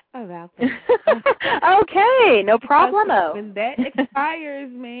you about that. Okay, no problemo. When that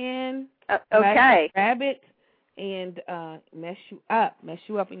expires, man, okay, grab it and mess you up,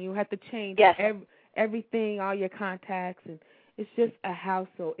 and you have to change everything, all your contacts, and it's just a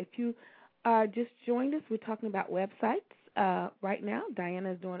hassle. If you just joined us, we're talking about websites right now.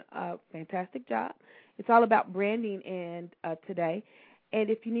 Diana is doing a fantastic job. It's all about branding and today. And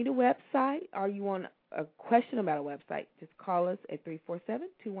if you need a website, or you want a question about a website, just call us at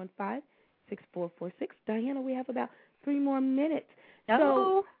 347-215-6446. Diana, we have about 3 more minutes.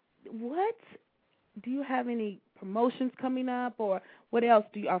 No. So do you have any promotions coming up, or what else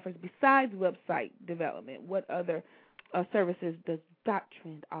do you offer besides website development? What other services does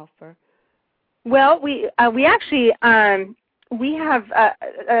 .trend offer? Well, we actually we have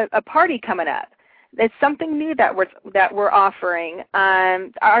a party coming up. It's something new that we're offering.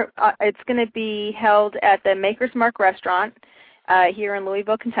 It's going to be held at the Maker's Mark restaurant here in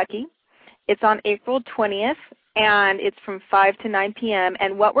Louisville, Kentucky. It's on April 20th, and it's from 5 to 9 p.m.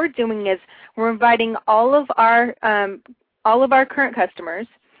 And what we're doing is we're inviting all of our current customers,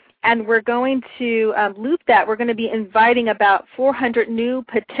 and we're going to loop that. We're going to be inviting about 400 new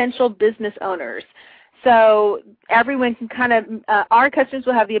potential business owners. So everyone can our customers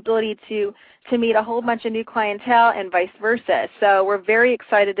will have the ability to meet a whole bunch of new clientele, and vice versa. So we're very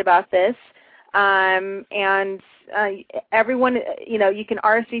excited about this. And everyone, you can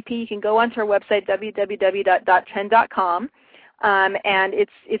RSVP. You can go onto our website, www.trend.com, and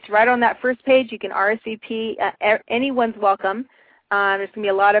it's right on that first page. You can RSVP. Anyone's welcome. There's going to be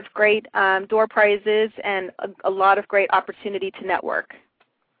a lot of great door prizes and a lot of great opportunity to network.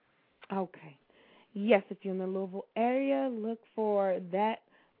 Okay. Yes, if you're in the Louisville area, look for that.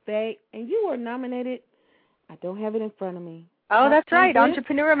 And you were nominated. I don't have it in front of me. Oh, that's right,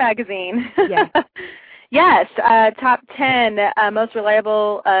 Entrepreneur Magazine. Yes. Yes, top 10 most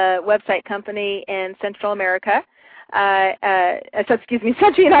reliable website company in Central America. Central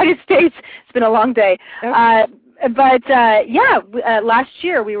United States. It's been a long day. Okay. Last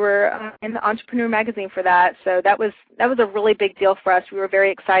year we were in the Entrepreneur Magazine for that, so that was a really big deal for us. We were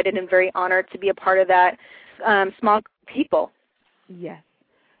very excited and very honored to be a part of that small group of people. Yes,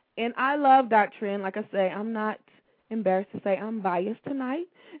 and I love .trend. Like I say, I'm not embarrassed to say I'm biased tonight.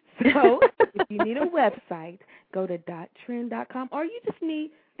 So if you need a website, go to .trend.com, or you just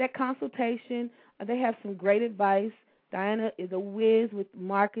need that consultation. They have some great advice. Diana is a whiz with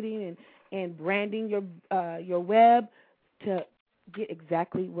marketing and branding your web to get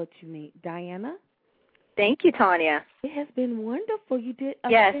exactly what you need. Diana? Thank you, Tanya. It has been wonderful. You did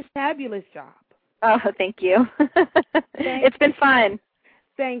a fabulous job. Oh, thank you. It's been fun.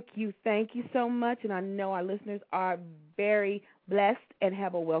 Thank you so much, and I know our listeners are very blessed and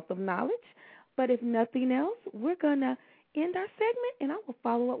have a wealth of knowledge. But if nothing else, we're going to end our segment, and I will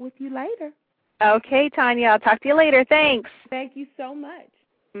follow up with you later. Okay, Tanya. I'll talk to you later. Thanks. Thank you so much.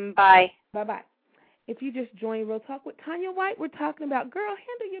 Bye. Bye-bye. If you just joined Real Talk with Tanya White, we're talking about, girl,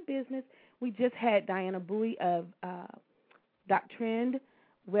 handle your business. We just had Diana Bowie of .trend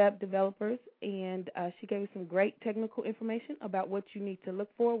Web Developers, and she gave us some great technical information about what you need to look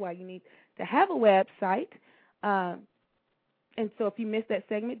for, why you need to have a website. And so if you missed that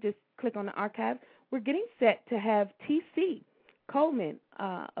segment, just click on the archive. We're getting set to have T.C. Coleman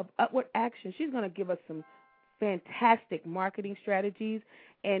of Upward Action. She's going to give us some fantastic marketing strategies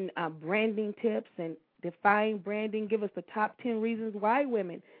and branding tips and define branding, give us the top 10 reasons why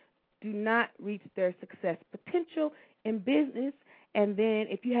women do not reach their success potential in business. And then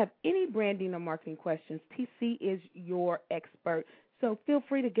if you have any branding or marketing questions, TC is your expert. So feel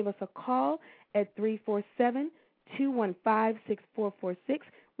free to give us a call at 347-215-6446.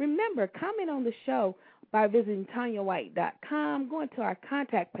 Remember, comment on the show by visiting TanyaWhite.com, going to our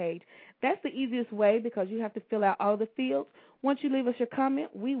contact page. That's the easiest way because you have to fill out all the fields. Once you leave us your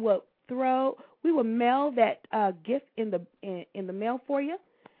comment, we will mail that gift in the mail for you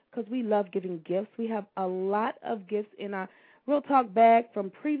because we love giving gifts. We have a lot of gifts in our Real Talk bag from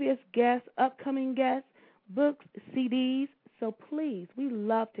previous guests, upcoming guests, books, CDs. So please, we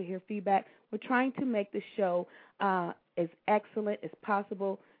love to hear feedback. We're trying to make the show as excellent as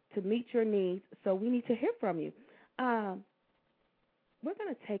possible to meet your needs. So we need to hear from you. We're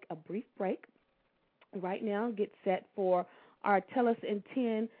going to take a brief break right now, get set for our Tell Us in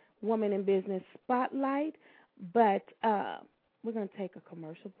 10 Woman in Business Spotlight. But we're going to take a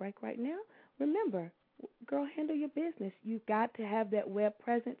commercial break right now. Remember, girl, handle your business. You've got to have that web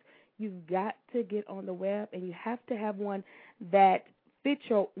presence. You've got to get on the web, and you have to have one that fits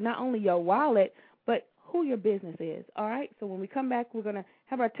not only your wallet, but who your business is. All right? So when we come back, we're going to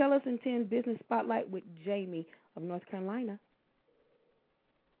have our Tell Us in 10 Business Spotlight with Jamie of North Carolina.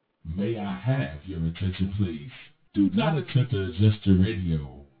 May I have your attention, please? Do not attempt to adjust your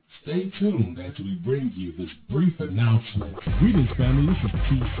radio. Stay tuned as we bring you this brief announcement. Greetings, family. This is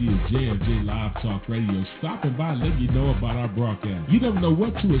TC and JFJ Live Talk Radio. Stopping by, letting you know about our broadcast. You never know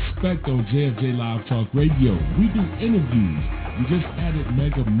what to expect on JFJ Live Talk Radio. We do interviews. We just added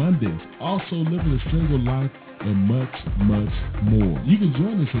Mega Mondays. Also, living a single life and much, much more. You can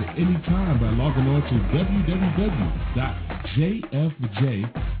join us at any time by logging on to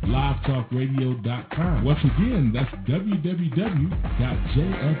www.jfjlivetalkradio.com. Once again, that's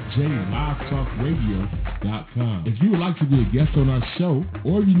www.jfjlivetalkradio.com. If you would like to be a guest on our show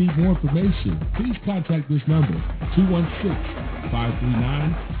or if you need more information, please contact this number,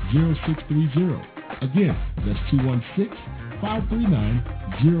 216-539-0630. Again, that's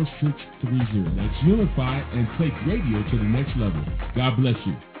 216-539-0630. Let's unify and take radio to the next level. God bless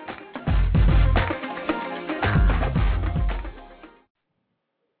you.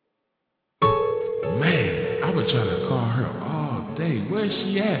 Man, I've been trying to call her all day. Where's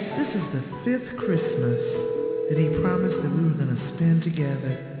she at? This is the 5th Christmas that he promised that we were going to spend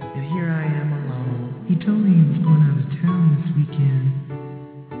together, and here I am alone. He told me he was going out of town this weekend,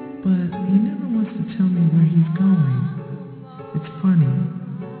 but he never wants to tell me where he's going. It's funny.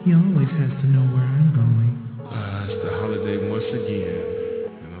 He always has to know where I'm going. It's the holiday once again,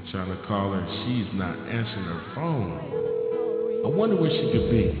 and I'm trying to call her, and she's not answering her phone. I wonder where she could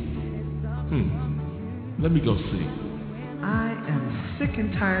be. Let me go see. I am sick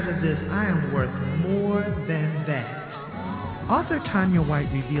and tired of this. I am worth more than that. Author Tanya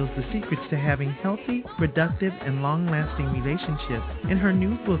White reveals the secrets to having healthy, productive, and long-lasting relationships in her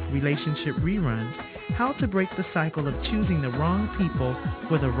new book, Relationship Reruns, How to Break the Cycle of Choosing the Wrong People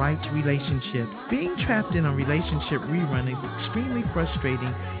for the Right Relationship. Being trapped in a relationship rerun is extremely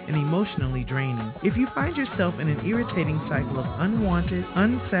frustrating and emotionally draining. If you find yourself in an irritating cycle of unwanted,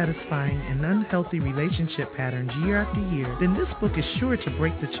 unsatisfying, and unhealthy relationship patterns year after year, then this book is sure to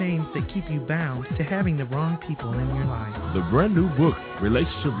break the chains that keep you bound to having the wrong people in your life. The brand new book,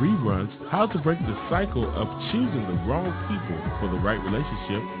 Relationship Reruns, How to Break the Cycle of Choosing the Wrong People for the Right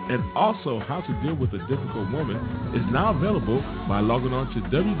Relationship, and also How to Deal with a Difficult Woman, is now available by logging on to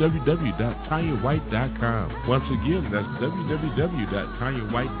www.TanyaWhite.com. Once again, that's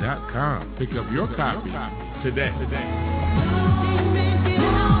www.TanyaWhite.com. Pick up your copy today.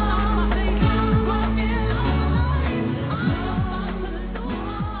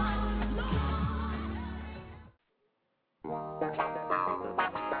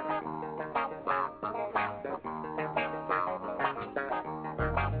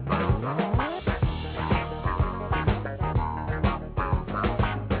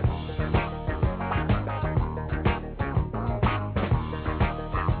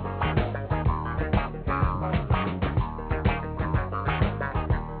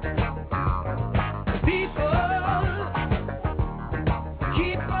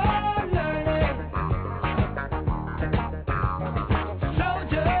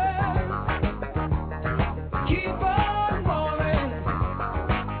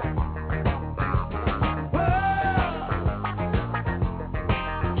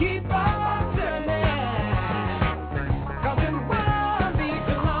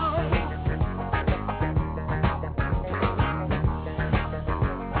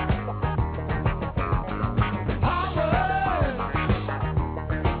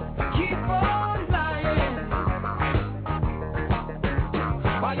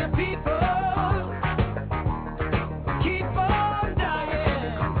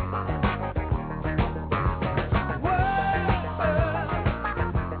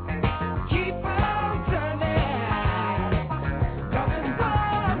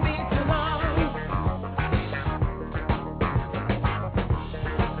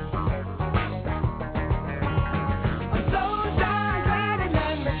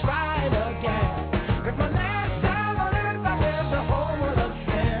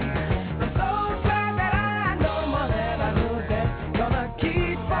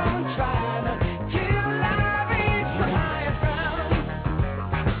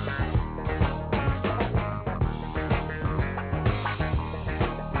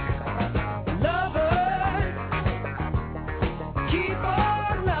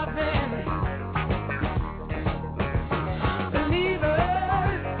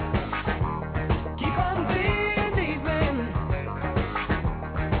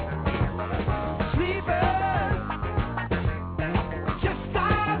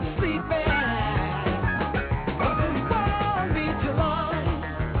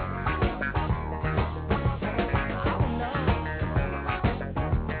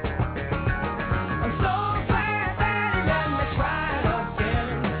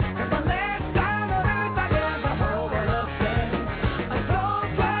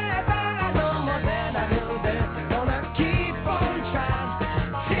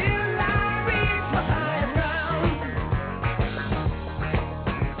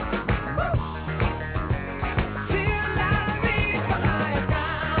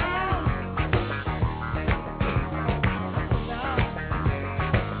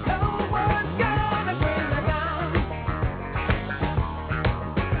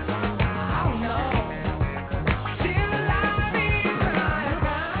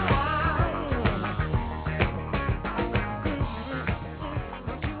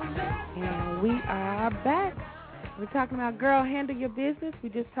 We're talking about Girl, Handle Your Business. We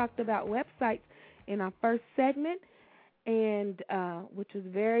just talked about websites in our first segment, and which was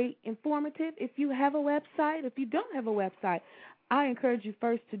very informative. If you have a website, if you don't have a website, I encourage you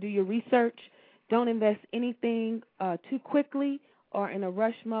first to do your research. Don't invest anything too quickly or in a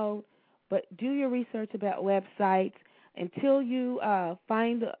rush mode, but do your research about websites until you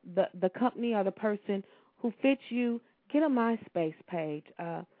find the company or the person who fits you. Get a MySpace page.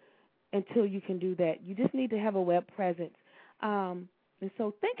 Until you can do that, you just need to have a web presence. And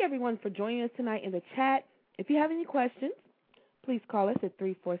so thank everyone for joining us tonight in the chat. If you have any questions, please call us at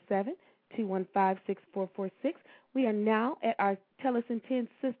 347-215-6446. We are now at our Tell Us in 10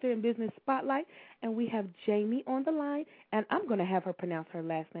 Sister in Business Spotlight, and we have Jamie on the line, and I'm going to have her pronounce her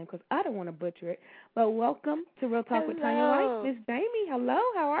last name because I don't want to butcher it. But welcome to Real Talk with Tanya White. Miss Jamie, hello.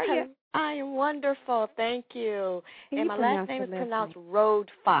 How are you? I am wonderful. Thank you. And my last name is pronounced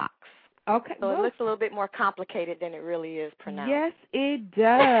Road Fox. Okay. So it looks a little bit more complicated than it really is pronounced. Yes, it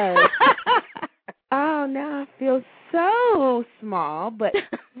does. Oh, now I feel so small, but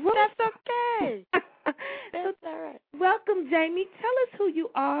that's okay. That's all right. Welcome, Jamie. Tell us who you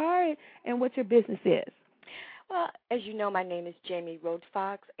are and what your business is. Well, as you know, my name is Jamie Road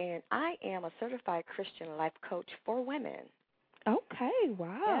Fox, and I am a certified Christian life coach for women. Okay,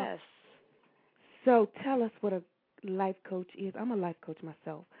 wow. Yes. So tell us what a life coach is. I'm a life coach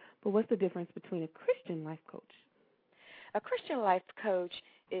myself, but what's the difference between a Christian life coach? A Christian life coach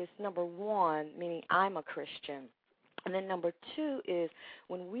is, number one, meaning I'm a Christian. And then number two is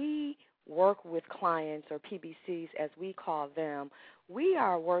when we work with clients, or PBCs as we call them, we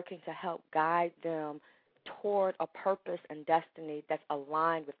are working to help guide them toward a purpose and destiny that's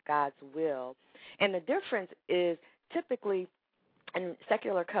aligned with God's will. And the difference is typically in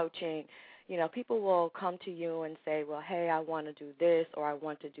secular coaching, you know, people will come to you and say, well, hey, I want to do this or I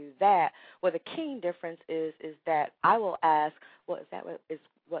want to do that. Well, the key difference is that I will ask, well, is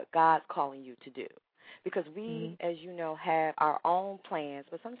what God's calling you to do? Because we, as you know, have our own plans,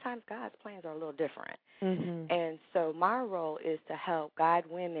 but sometimes God's plans are a little different. And so my role is to help guide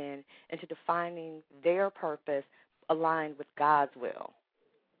women into defining their purpose aligned with God's will.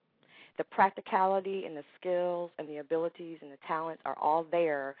 The practicality and the skills and the abilities and the talents are all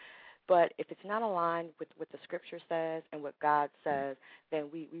there, but if it's not aligned with what the Scripture says and what God says, then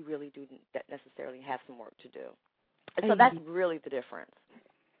we really do necessarily have some work to do. And so that's really the difference.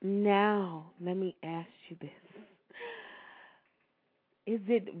 Now, let me ask you this. Is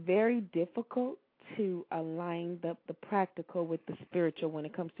it very difficult to align the practical with the spiritual when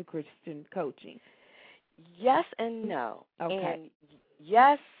it comes to Christian coaching? Yes and no. Okay. And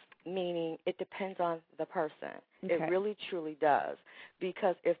yes, meaning it depends on the person. Okay. It really, truly does.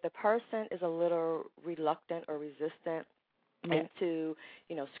 Because if the person is a little reluctant or resistant into,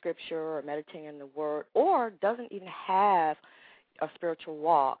 scripture or meditating in the Word, or doesn't even have a spiritual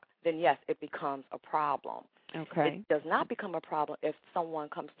walk, then yes, it becomes a problem. Okay. It does not become a problem if someone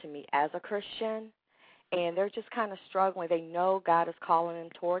comes to me as a Christian and they're just kind of struggling. They know God is calling them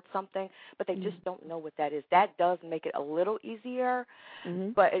towards something, but they just don't know what that is. That does make it a little easier,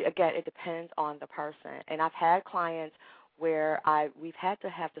 but again, it depends on the person. And I've had clients where we've had to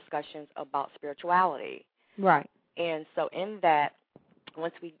have discussions about spirituality. Right. And so in that,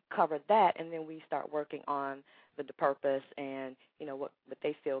 once we cover that, and then we start working on the purpose and, what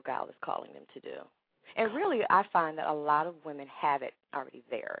they feel God is calling them to do. And really, I find that a lot of women have it already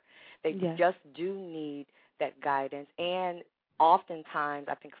there. They just do need that guidance. And oftentimes,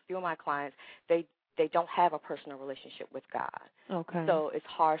 I think a few of my clients, they don't have a personal relationship with God. Okay. So it's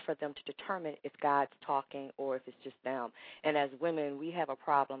hard for them to determine if God's talking or if it's just them. And as women, we have a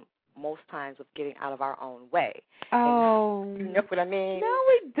problem most times with getting out of our own way. Oh. And you know what I mean? No,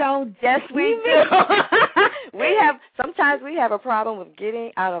 we don't. Yes, we do. Sometimes we have a problem with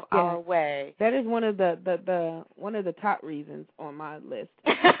getting out of our way. That is one of the one of the top reasons on my list.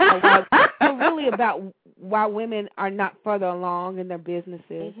 Really about why women are not further along in their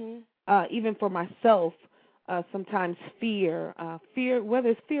businesses. Even for myself, sometimes fear, whether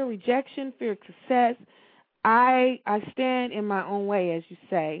it's fear of rejection, fear of success. I stand in my own way, as you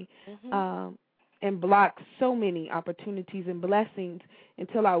say, and block so many opportunities and blessings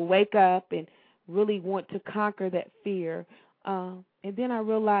until I wake up and really want to conquer that fear. And then I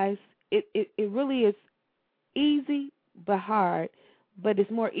realize it really is easy but hard, but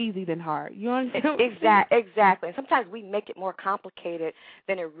it's more easy than hard. You understand? Exactly. And sometimes we make it more complicated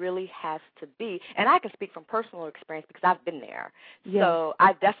than it really has to be. And I can speak from personal experience because I've been there. Yeah. So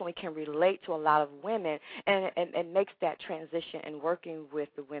I definitely can relate to a lot of women, and it makes that transition and working with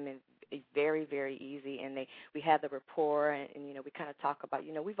the women very, very easy. And we have the rapport, and we kind of talk about,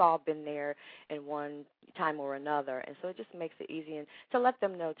 we've all been there in one time or another. And so it just makes it easy. And to let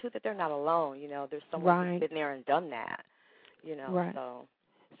them know, too, that they're not alone. There's someone who's been there and done that. Right. So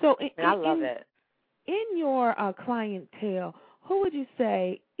and I love it. In your clientele, who would you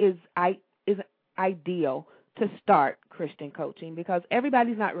say is ideal to start Christian coaching? Because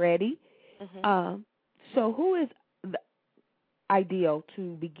everybody's not ready. So who is ideal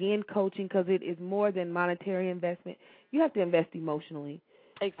to begin coaching? Because it is more than monetary investment. You have to invest emotionally.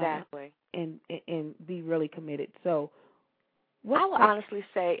 Exactly. And be really committed. So I would honestly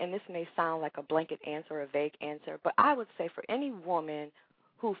say, and this may sound like a blanket answer or a vague answer, but I would say for any woman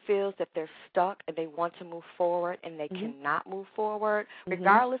who feels that they're stuck and they want to move forward and they cannot move forward,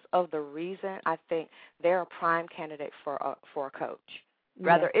 regardless of the reason, I think they're a prime candidate for a coach,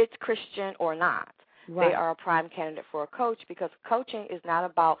 whether it's Christian or not. Right. They are a prime candidate for a coach because coaching is not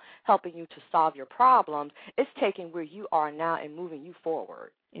about helping you to solve your problems. It's taking where you are now and moving you forward.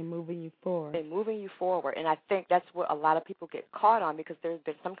 And moving you forward. And I think that's what a lot of people get caught on because there's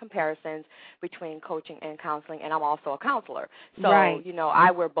been some comparisons between coaching and counseling, and I'm also a counselor. So, I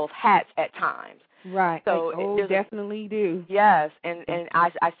wear both hats at times. Right. So definitely do. Yes, and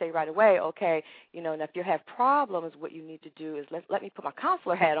I say right away, okay, now if you have problems, what you need to do is let me put my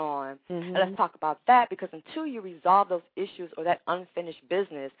counselor hat on, and let's talk about that, because until you resolve those issues or that unfinished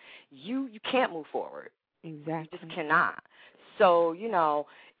business, you can't move forward. Exactly. You just cannot. So,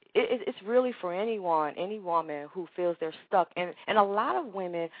 it's really for any woman who feels they're stuck. And a lot of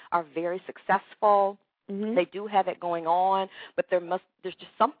women are very successful. They do have it going on, but there's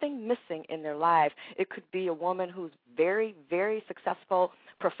just something missing in their life. It could be a woman who's very, very successful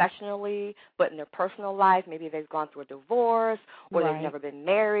professionally, but in their personal life, maybe they've gone through a divorce, or they've never been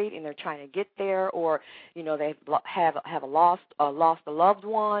married and they're trying to get there, or they have lost a loved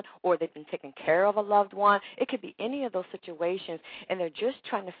one, or they've been taking care of a loved one. It could be any of those situations, and they're just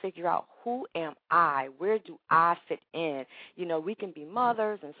trying to figure out, who am I? Where do I fit in? We can be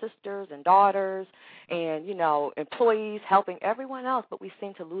mothers and sisters and daughters and, employees helping everyone else, but we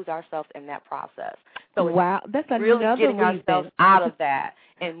seem to lose ourselves in that process. So that's really another getting reason. ourselves out of that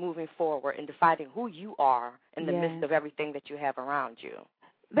and moving forward and deciding who you are in the midst of everything that you have around you.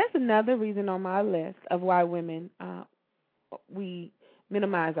 That's another reason on my list of why women we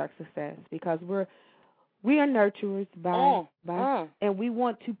minimize our success, because we are nurturers and we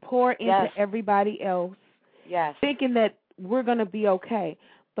want to pour into everybody else, thinking that we're going to be okay.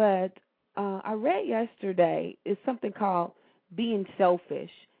 But I read yesterday it's something called being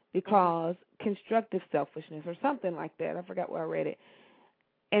selfish, because constructive selfishness or something like that. I forgot where I read it.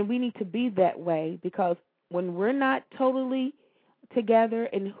 And we need to be that way, because when we're not totally together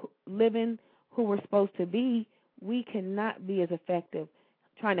and living who we're supposed to be, we cannot be as effective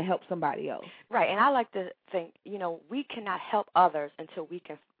trying to help somebody else. Right, and I like to think, we cannot help others until we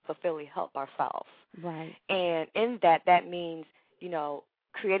can fully help ourselves. Right. And in that means,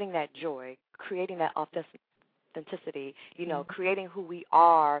 creating that joy, creating that authenticity, creating who we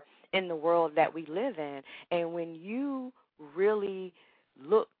are in the world that we live in. And when you really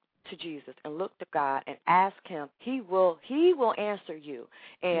look to Jesus and look to God and ask him, he will answer you.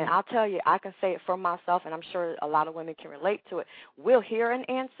 And I'll tell you, I can say it for myself, and I'm sure a lot of women can relate to it. We'll hear an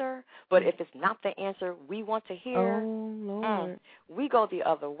answer, but if it's not the answer we want to hear, we go the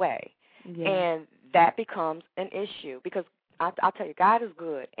other way. Yeah. And that becomes an issue, because I'll tell you, God is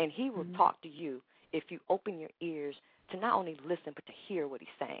good, and he will talk to you if you open your ears to not only listen, but to hear what he's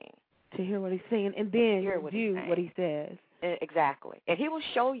saying. To hear what he's saying, and then do what he says. Exactly. And he will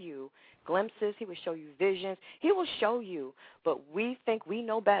show you glimpses. He will show you visions. He will show you, but we think we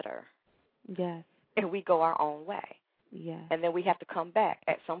know better. Yes. And we go our own way. Yes. And then we have to come back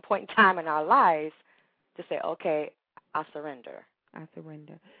at some point in time in our lives to say, okay, I surrender. I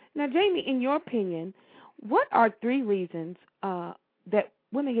surrender. Now, Jamie, in your opinion, what are 3 reasons that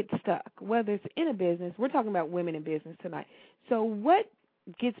women get stuck, whether it's in a business? We're talking about women in business tonight. So what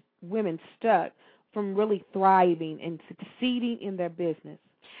gets women stuck from really thriving and succeeding in their business?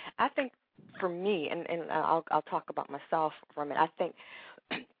 I think for me, and I'll talk about myself for a minute, I think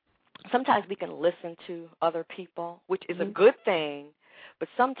sometimes we can listen to other people, which is a good thing, but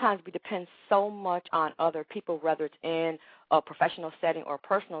sometimes we depend so much on other people, whether it's in a professional setting or a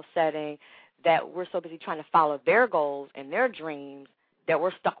personal setting, that we're so busy trying to follow their goals and their dreams that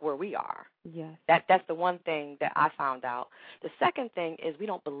we're stuck where we are. Yes. That's the one thing that I found out. The second thing is we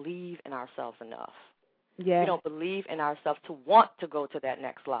don't believe in ourselves enough. Yes. We don't believe in ourselves to want to go to that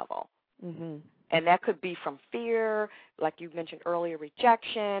next level. Mm-hmm. And that could be from fear, like you mentioned earlier,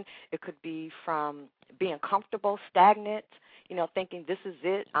 rejection. It could be from being comfortable, stagnant, thinking this is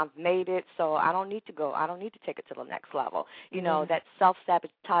it, I've made it, so I don't need to go. I don't need to take it to the next level. That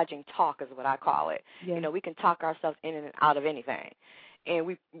self-sabotaging talk is what I call it. Yes. We can talk ourselves in and out of anything. And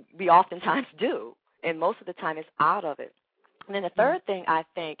we oftentimes do, and most of the time it's out of it. And then the third thing I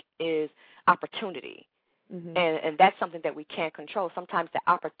think is opportunity. Mm-hmm. And that's something that we can't control. Sometimes the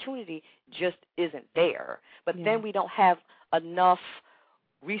opportunity just isn't there. But then we don't have enough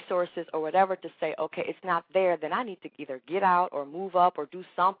resources or whatever to say, okay, it's not there, then I need to either get out or move up or do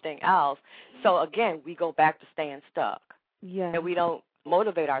something else. So, again, we go back to staying stuck. Yeah. And we don't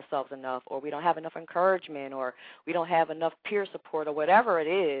motivate ourselves enough, or we don't have enough encouragement, or we don't have enough peer support, or whatever it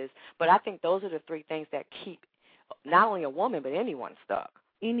is. But I think those are the 3 things that keep not only a woman but anyone stuck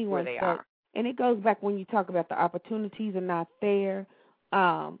where they are. And it goes back when you talk about the opportunities are not there.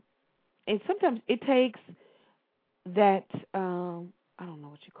 And sometimes it takes that, I don't know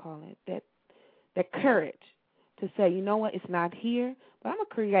what you call it, that courage to say, you know what, it's not here, but I'm going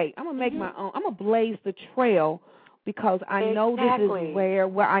to create. I'm going to make my own. I'm going to blaze the trail because I know this is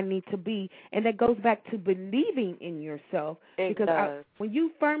where I need to be. And that goes back to believing in yourself. Because when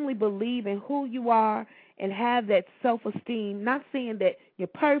you firmly believe in who you are and have that self-esteem, not saying that you're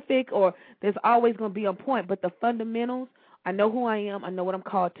perfect or there's always going to be on point, but the fundamentals, I know who I am, I know what I'm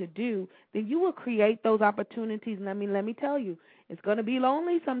called to do, then you will create those opportunities. And let me tell you, it's going to be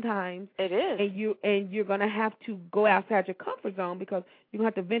lonely sometimes. It is. And you're going to have to go outside your comfort zone because you're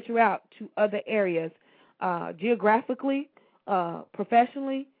going to have to venture out to other areas, geographically,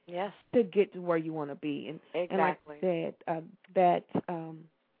 professionally, to get to where you want to be. And like I said, that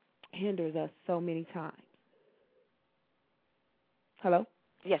hinders us so many times. Hello?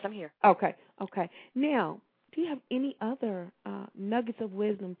 Yes, I'm here. Okay. Now, do you have any other nuggets of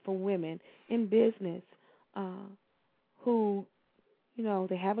wisdom for women in business who,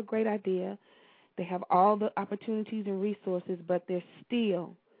 they have a great idea, they have all the opportunities and resources, but they're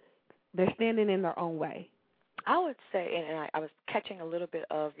standing in their own way? I would say, and I was catching a little bit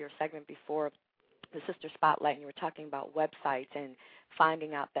of your segment before the Sister Spotlight, and you were talking about websites and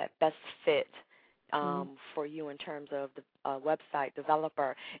finding out that best fit for you in terms of the website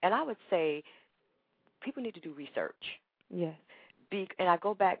developer. And I would say people need to do research. Yes. And I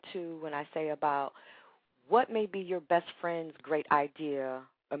go back to when I say about what may be your best friend's great idea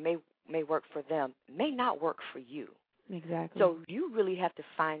or may work for them, may not work for you. Exactly. So you really have to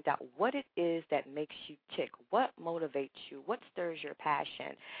find out what it is that makes you tick, what motivates you, what stirs your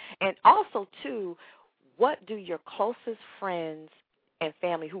passion. And also, too, what do your closest friends and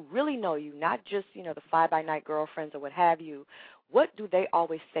family who really know you, not just, the fly-by-night girlfriends or what have you, what do they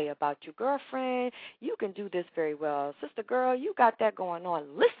always say about you? Girlfriend, you can do this very well. Sister girl, you got that going on.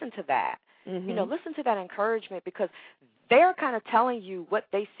 Listen to that. Mm-hmm. Listen to that encouragement because they're kind of telling you what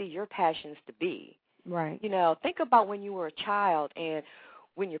they see your passions to be. Right. Think about when you were a child and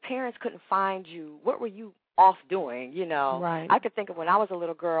when your parents couldn't find you, what were you off doing, you know? Right. I could think of when I was a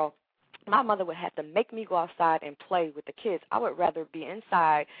little girl, my mother would have to make me go outside and play with the kids. I would rather be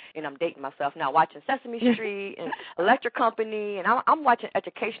inside, and I'm dating myself now, watching Sesame Street and Electric Company, and I'm watching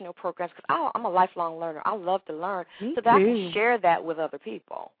educational programs because I'm a lifelong learner. I love to learn so that I can share that with other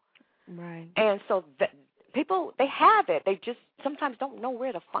people. Right. And so people, they have it. They just sometimes don't know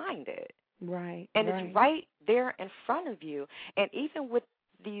where to find it. Right. And it's right there in front of you. And even with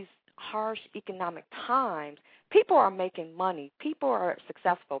these harsh economic times, people are making money. People are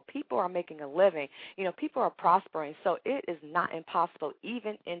successful. People are making a living. You know, people are prospering. So it is not impossible,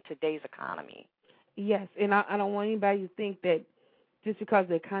 even in today's economy. Yes, and I don't want anybody to think that just because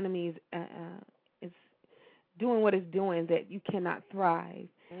the economy is doing what it's doing that you cannot thrive.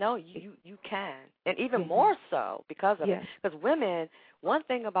 No, you can, and even more so because of it. Because women, one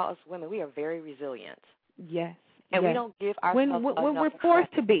thing about us women, we are very resilient. Yes. And we don't give ourselves when we're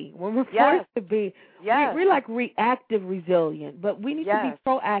forced to be. When we're forced to be. Yes. We're like reactive resilient, but we need to be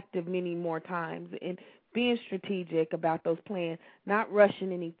proactive many more times and being strategic about those plans, not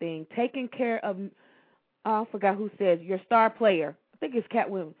rushing anything, taking care of, I forgot who says, your star player. I think it's Cat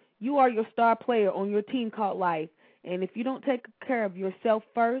Williams. You are your star player on your team called life. And if you don't take care of yourself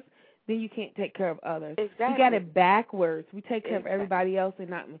first, then you can't take care of others. Exactly. We got it backwards. We take care of everybody else and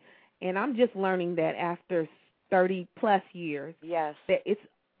not me. And I'm just learning that after 30-plus years. Yes. That it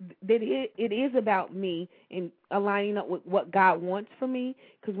is about me and aligning up with what God wants for me.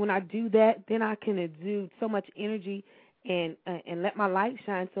 Because when I do that, then I can exude so much energy and let my light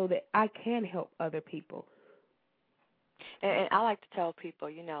shine so that I can help other people. And I like to tell people,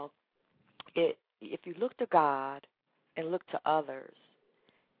 you know, if you look to God and look to others,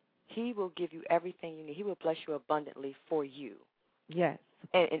 He will give you everything you need. He will bless you abundantly for you. Yes.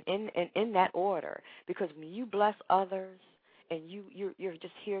 And in that order, because when you bless others and you're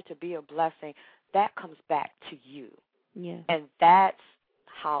just here to be a blessing, that comes back to you. Yes. And that's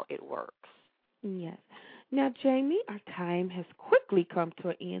how it works. Yes. Now, Jamie, our time has quickly come to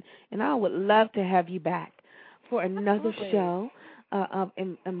an end, and I would love to have you back for another show of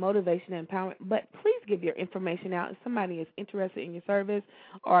motivation and empowerment. But please give your information out if somebody is interested in your service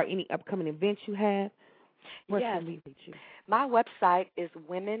or any upcoming events you have. Where can we reach you? My website is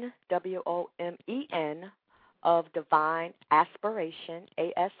Women, WOMEN, of Divine Aspiration,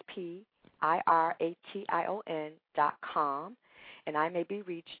 ASPIRATION.com, and I may be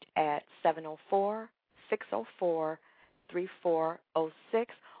reached at 704-604-3406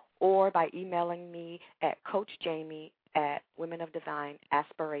 or by emailing me at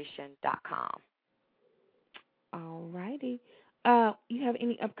coachjamie@womenofdivineaspiration.com. All righty. You have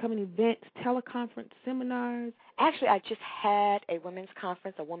any upcoming events, teleconference, seminars? Actually, I just had a women's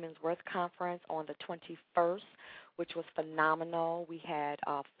conference, a Women's Worth conference on the 21st, which was phenomenal. We had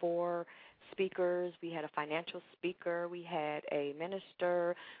 4 speakers. We had a financial speaker. We had a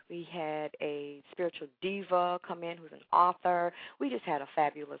minister. We had a spiritual diva come in who's an author. We just had a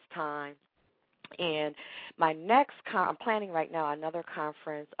fabulous time. And my next I'm planning right now another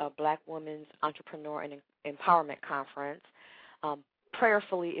conference, a Black Women's Entrepreneur and Empowerment Conference.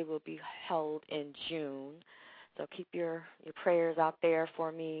 Prayerfully, it will be held in June. So keep your prayers out there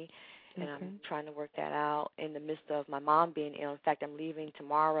for me. And I'm trying to work that out in the midst of my mom being ill. In fact, I'm leaving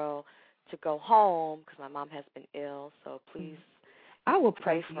tomorrow to go home because my mom has been ill. So please I will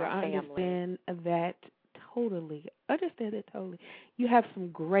pray for our family. I understand that totally. Understand it totally. You have some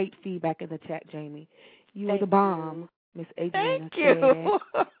great feedback in the chat, Jamie. You are the bomb, Miss Adriana. Thank you.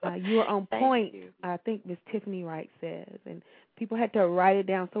 You are on point. I think Miss Tiffany Wright says, and people had to write it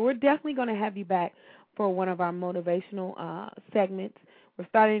down. So we're definitely going to have you back for one of our motivational segments. We're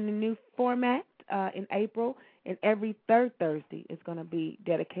starting a new format in April, and every third Thursday is going to be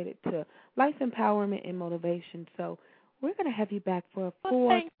dedicated to life empowerment and motivation. So we're going to have you back for a full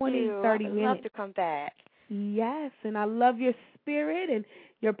 20, 30 minutes. I'd love to come back. Yes, and I love your spirit and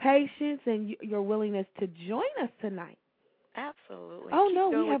your patience and your willingness to join us tonight. Absolutely. Oh, Keep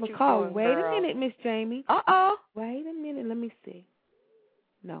no, doing we have what a you're call. doing, Wait girl. a minute, Miss Jamie. Uh-oh. Wait a minute. Let me see.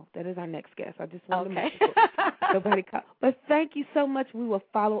 No, that is our next guest. I just wanted to Okay. make sure nobody call. But thank you so much. We will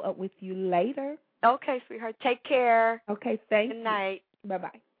follow up with you later. Okay, sweetheart. Take care. Okay, thank you. Good night.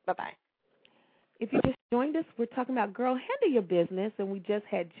 Bye-bye. Bye-bye. If you just joined us, we're talking about Girl, Handle Your Business, and we just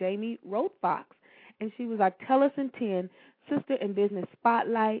had Jamie Roadfox, and she was our Tell Us in 10 Sister in Business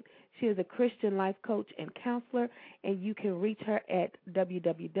Spotlight. She is a Christian life coach and counselor, and you can reach her at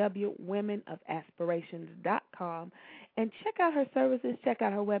www.womenofaspirations.com. And check out her services, check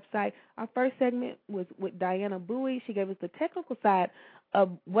out her website. Our first segment was with Diana Bowie. She gave us the technical side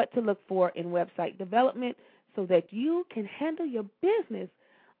of what to look for in website development so that you can handle your business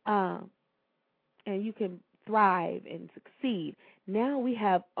and you can thrive and succeed. Now we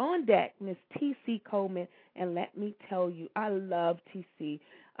have on deck Miss T.C. Coleman, and let me tell you, I love T.C.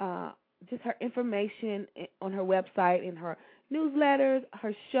 Just her information on her website and her newsletters,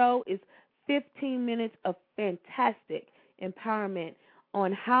 her show is 15 minutes of fantastic empowerment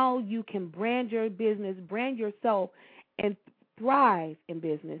on how you can brand your business, brand yourself, and thrive in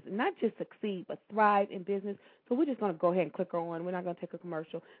business. Not just succeed, but thrive in business. So we're just going to go ahead and click her on. We're not going to take a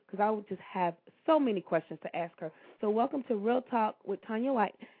commercial because I would just have so many questions to ask her. So welcome to Real Talk with Tanya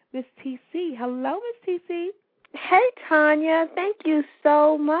White. Miss T.C. Hello, Miss T.C. Hey, Tanya. Thank you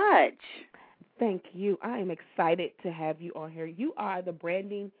so much. Thank you. I am excited to have you on here. You are the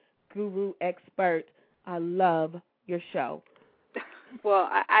branding guru expert. I love your show. Well,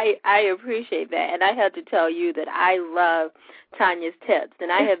 I appreciate that, and I have to tell you that I love Tanya's tips,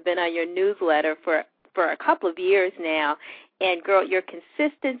 and I have been on your newsletter for a couple of years now, and, girl, your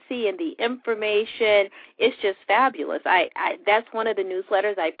consistency and the information, it's just fabulous. That's one of the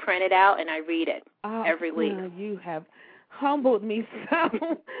newsletters I print it out, and I read it every week. You have humbled me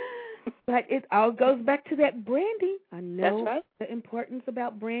so. But it all goes back to that branding. I know That's right. the importance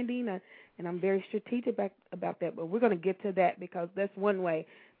about branding, and I'm very strategic about that. But we're going to get to that because that's one way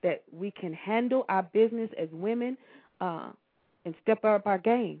that we can handle our business as women and step up our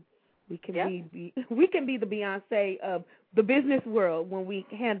game. We can be the Beyonce of the business world when we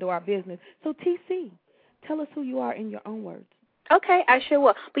handle our business. So, TC, tell us who you are in your own words. Okay, I sure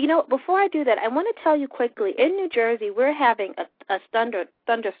will. But, before I do that, I want to tell you quickly, in New Jersey, we're having a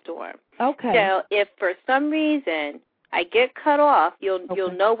thunderstorm. Okay. So if for some reason I get cut off, you'll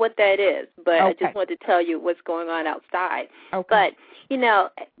know what that is. But I just want to tell you what's going on outside. Okay. But,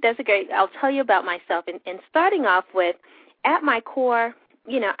 that's I'll tell you about myself. And starting off with, at my core,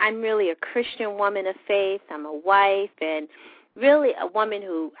 I'm really a Christian woman of faith. I'm a wife and really a woman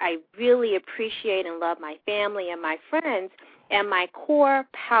who I really appreciate and love my family and my friends. And my core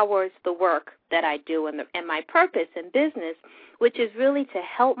powers the work that I do and my purpose in business, which is really to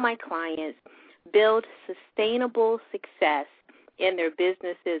help my clients build sustainable success in their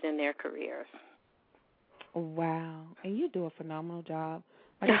businesses and their careers. Wow. And you do a phenomenal job.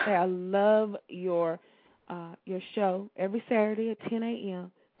 Like I say, I love your show every Saturday at 10 a.m.,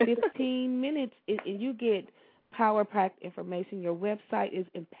 15 minutes, and you get power-packed information. Your website is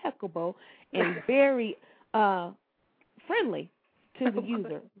impeccable and very friendly to the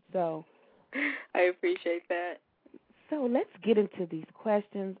user. So I appreciate that. So let's get into these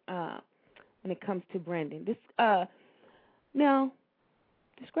questions when it comes to branding. Now,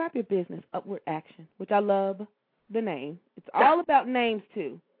 describe your business, Upward Action, which I love the name. It's all about names,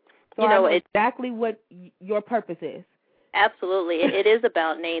 too. So I know exactly what your purpose is. Absolutely. It is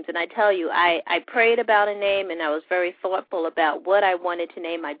about names. And I tell you, I prayed about a name, and I was very thoughtful about what I wanted to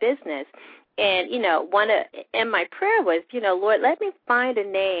name my business. And, and my prayer was, Lord, let me find a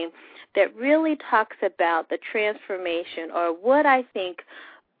name that really talks about the transformation or what I think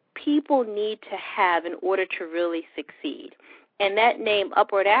people need to have in order to really succeed. And that name,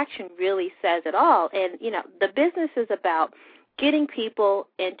 Upward Action, really says it all. And, the business is about getting people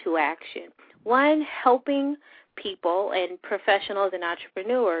into action. One, helping people and professionals and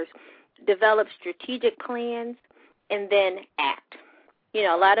entrepreneurs develop strategic plans and then act.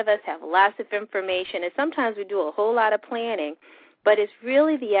 A lot of us have lots of information, and sometimes we do a whole lot of planning, but it's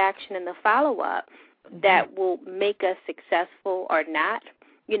really the action and the follow-up that will make us successful or not,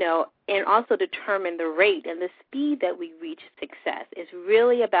 and also determine the rate and the speed that we reach success. It's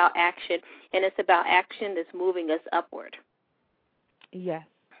really about action, and it's about action that's moving us upward. Yes.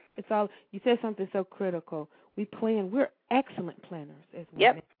 You said something so critical. We plan. We're excellent planners as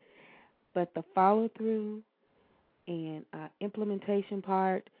women. Yep. But the follow-through and implementation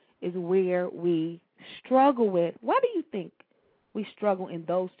part is where we struggle with. Why do you think we struggle in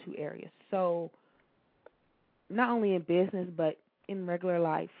those two areas? So not only in business but in regular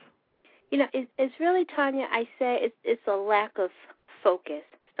life. It's really, Tanya, I say it's a lack of focus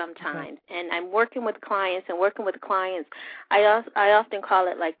sometimes. Okay. And I'm working with clients, I often call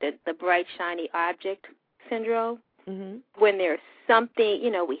it like the bright, shiny object syndrome. Mm-hmm. When there's something,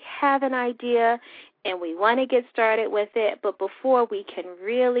 we have an idea and we want to get started with it, but before we can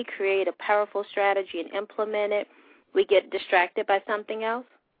really create a powerful strategy and implement it, we get distracted by something else.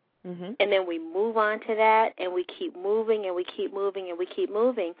 Mm-hmm. And then we move on to that, and we keep moving, and we keep moving, and we keep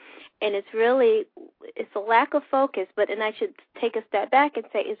moving. And it's a lack of focus, and I should take a step back and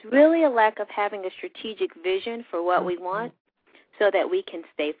say it's really a lack of having a strategic vision for what we want so that we can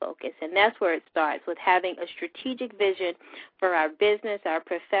stay focused. And that's where it starts, with having a strategic vision for our business, our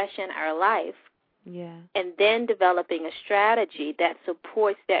profession, our life, Yeah. And then developing a strategy that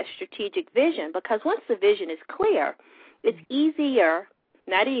supports that strategic vision. Because once the vision is clear, it's easier,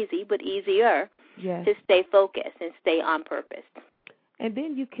 not easy, but easier to stay focused and stay on purpose. And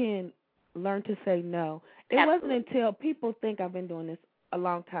then you can learn to say no. It Absolutely. wasn't until people think I've been doing this a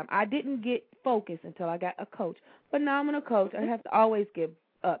long time. I didn't get focused until I got a coach. Phenomenal coach. I have to always give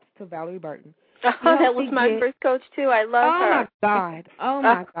ups to Valerie Burton. That was my first coach, too. I love her. Oh, my God. Oh,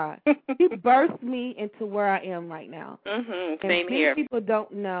 my God. She birthed me into where I am right now. Mm-hmm. Same here. Many people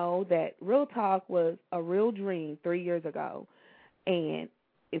don't know that Real Talk was a real dream 3 years ago. And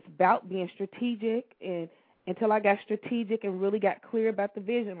it's about being strategic. And until I got strategic and really got clear about the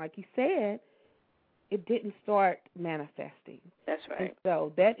vision, like you said, it didn't start manifesting. That's right. And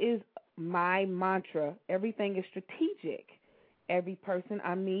so that is my mantra. Everything is strategic. Every person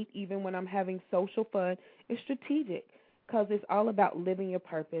I meet, even when I'm having social fun, is strategic because it's all about living your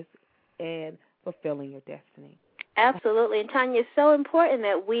purpose and fulfilling your destiny. Absolutely. And, Tanya, it's so important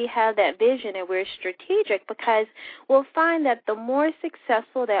that we have that vision and we're strategic because we'll find that the more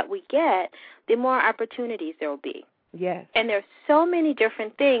successful that we get, the more opportunities there will be. Yes. And there's so many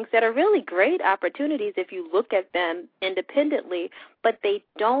different things that are really great opportunities if you look at them independently, but they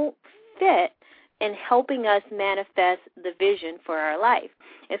don't fit in helping us manifest the vision for our life.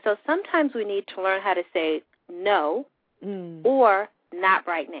 And so sometimes we need to learn how to say no or not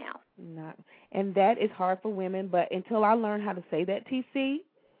right now. Not, and that is hard for women, but until I learned how to say that, TC,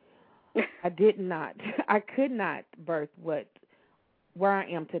 I could not birth where I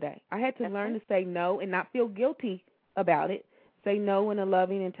am today. I had to learn to say no and not feel guilty about it, say no in a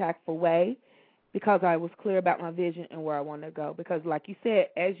loving and tactful way because I was clear about my vision and where I wanted to go. Because like you said,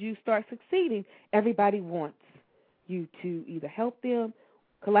 as you start succeeding, everybody wants you to either help them,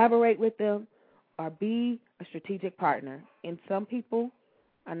 collaborate with them, or be a strategic partner. And some people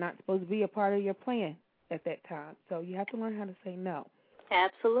are not supposed to be a part of your plan at that time. So you have to learn how to say no.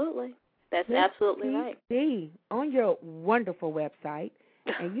 Absolutely. That's absolutely right. On your wonderful website,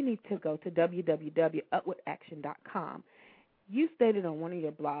 and you need to go to www.upwardaction.com. You stated on one of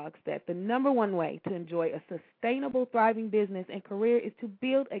your blogs that the number one way to enjoy a sustainable, thriving business and career is to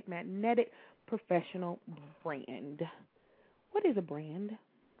build a magnetic professional brand. What is a brand?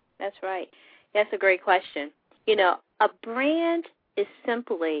 That's right. That's a great question. You know, a brand is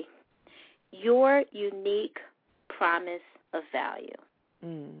simply your unique promise of value.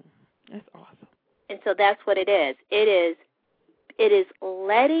 That's awesome. And so that's what it is. It is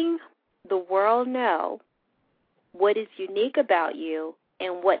letting the world know what is unique about you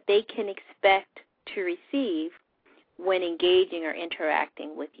and what they can expect to receive when engaging or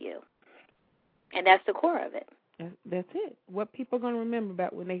interacting with you. And that's the core of it. That's it. What people are going to remember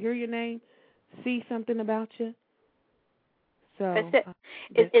about when they hear your name, see something about you. So that's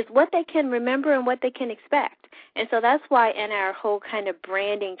it. It's what they can remember and what they can expect. And so that's why in our whole kind of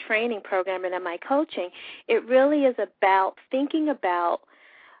branding training program and in my coaching, it really is about thinking about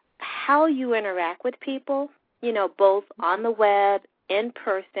how you interact with people, you know, both on the web, in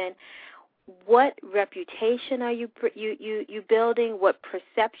person. What reputation are you building? What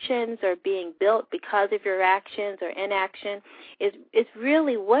perceptions are being built because of your actions or inaction? It's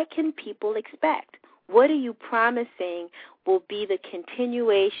really what can people expect? What are you promising will be the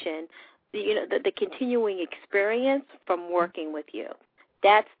continuation, the continuing experience from working with you?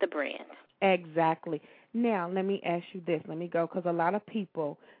 That's the brand. Exactly. Now, let me ask you this. Let me go, because a lot of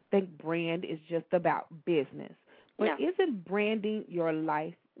people think brand is just about business. But No. Isn't branding your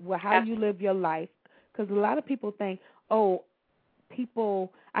life, how you live your life? Because a lot of people think, I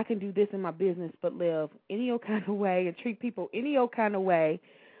can do this in my business but live any old kind of way and treat people any old kind of way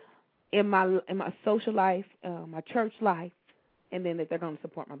in my social life, my church life, and then that they're going to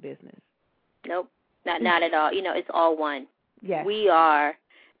support my business. Nope, not at all. You know, it's all one. Yes. We are,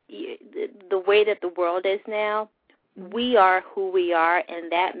 the way that the world is now, we are who we are, and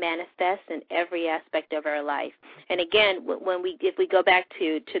that manifests in every aspect of our life. And again, if we go back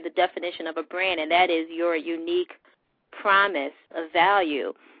to the definition of a brand, and that is your unique promise of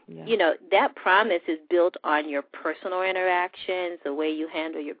value, you know, that promise is built on your personal interactions, the way you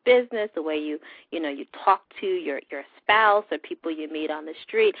handle your business, the way you talk to your spouse or people you meet on the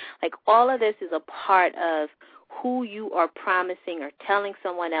street. Like, all of this is a part of who you are promising or telling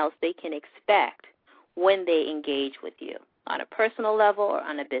someone else they can expect when they engage with you on a personal level or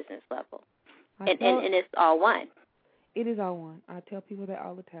on a business level. And it's all one. It is all one. I tell people that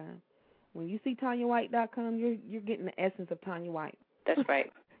all the time. When you see TanyaWhite.com, you're getting the essence of Tanya White. That's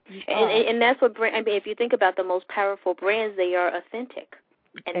right. And that's what if you think about the most powerful brands, they are authentic.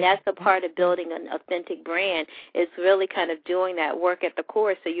 And that's a part of building an authentic brand. It's really kind of doing that work at the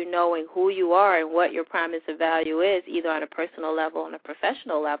core, so you're knowing who you are and what your promise of value is, either on a personal level or on a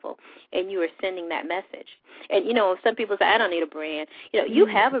professional level, and you are sending that message. And, some people say, I don't need a brand. You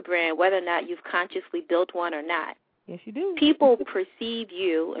have a brand whether or not you've consciously built one or not. Yes, you do. People perceive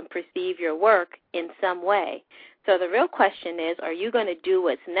you and perceive your work in some way. So the real question is, are you going to do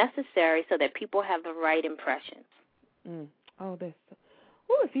what's necessary so that people have the right impressions? Oh, that's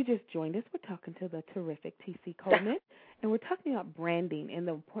well, if you just joined us, we're talking to the terrific T.C. Coleman, and we're talking about branding and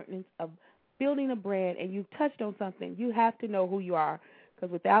the importance of building a brand. And you touched on something. You have to know who you are,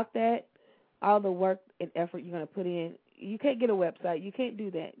 because without that, all the work and effort you're going to put in, you can't get a website. You can't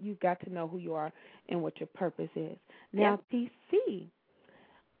do that. You've got to know who you are and what your purpose is. Now, T.C.,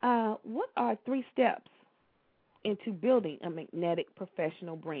 what are 3 steps into building a magnetic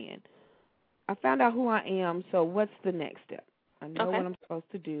professional brand? I found out who I am, so what's the next step? I know what I'm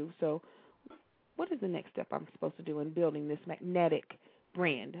supposed to do, so what is the next step I'm supposed to do in building this magnetic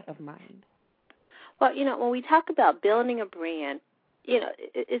brand of mine? Well, when we talk about building a brand,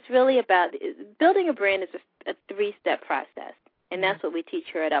 it's really about building a brand is a 3-step process, and that's what we teach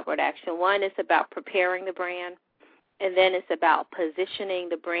here at Upward Action. 1 is about preparing the brand, and then it's about positioning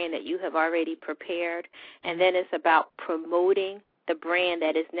the brand that you have already prepared, and then it's about promoting the brand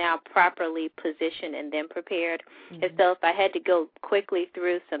that is now properly positioned and then prepared. And so if I had to go quickly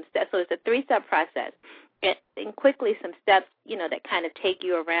through some steps, so it's a 3-step process. And quickly some steps, that kind of take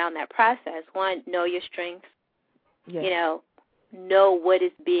you around that process. 1, know your strengths. Yes. Know what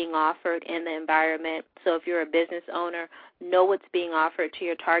is being offered in the environment. So if you're a business owner, know what's being offered to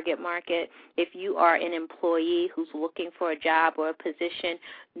your target market. If you are an employee who's looking for a job or a position,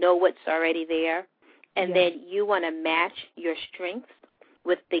 know what's already there. And then you want to match your strengths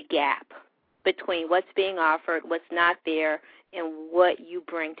with the gap between what's being offered, what's not there, and what you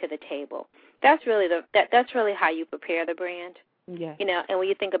bring to the table. That's really that's really how you prepare the brand. Yeah. And when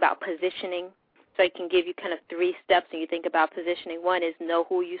you think about positioning, so I can give you kind of 3 steps when you think about positioning. 1 is know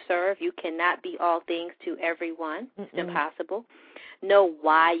who you serve. You cannot be all things to everyone. It's impossible. Know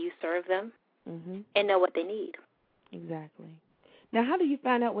why you serve them, and know what they need. Exactly. Now, how do you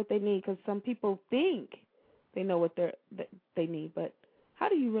find out what they need? Because some people think they know what they need, but how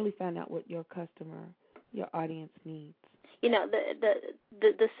do you really find out what your customer, your audience needs?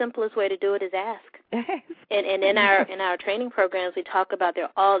 The simplest way to do it is ask. And in our training programs, we talk about there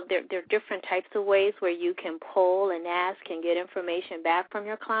are different types of ways where you can poll and ask and get information back from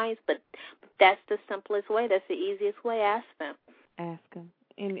your clients, but that's the simplest way. That's the easiest way. Ask them. Ask them.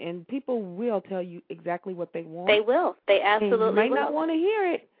 And people will tell you exactly what they want. They will. They absolutely will. You might not want to hear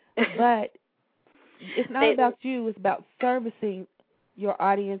it, but it's not about you. It's about servicing your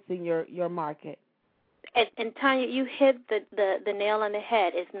audience and your market. And Tanya, you hit the nail on the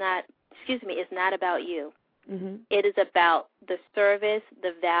head. It's not about you. It is about the service,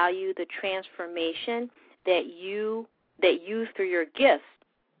 the value, the transformation that you through your gifts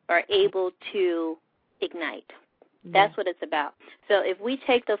are able to ignite. That's what it's about. So if we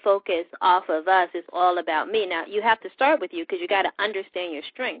take the focus off of us, it's all about me. Now, you have to start with you because you got to understand your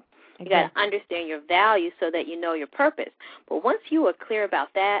strength. You got to understand your value so that you know your purpose. But once you are clear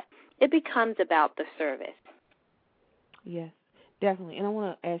about that, it becomes about the service. Yes, definitely. And I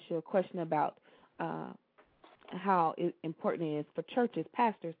want to ask you a question about how important it is for churches,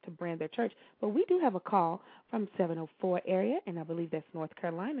 pastors, to brand their church. But we do have a call from 704 area, and I believe that's North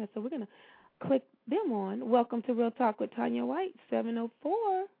Carolina. So we're going to click them on. Welcome to Real Talk with Tanya White,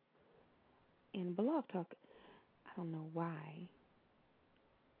 704 in Blog Talk. I don't know why.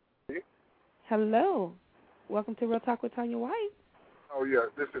 Hello. Welcome to Real Talk with Tanya White. Oh, yeah,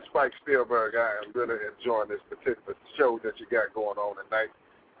 this is Spike Spielberg. I am really enjoying this particular show that you got going on tonight.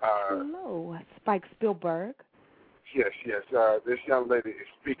 Hello, Spike Spielberg. Yes. This young lady is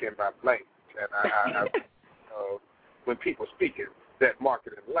speaking my language, and I when people speak it, that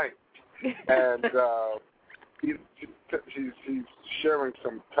marketing language. And she's sharing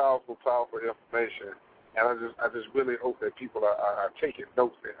some powerful information, and I just really hope that people are taking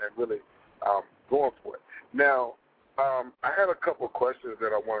notes and really going for it. Now, I had a couple of questions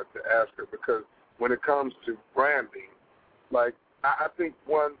that I wanted to ask her, because when it comes to branding, like I think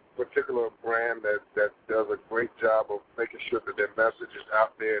one particular brand that does a great job of making sure that their message is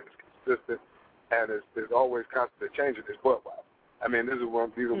out there and is consistent and is always constantly changing is Budweiser. I mean, these are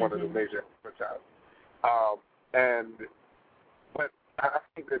one of the major advertisers. But I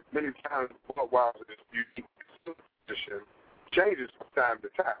think that many times Budweiser's unique position changes from time to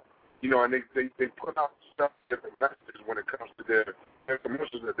time. And they put out different messages when it comes to their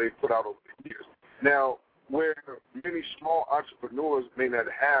commercials that they put out over the years. Now, where many small entrepreneurs may not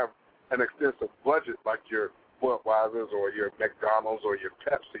have an extensive budget like your Budweiser's or your McDonald's or your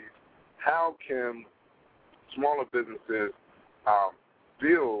Pepsi's, how can smaller businesses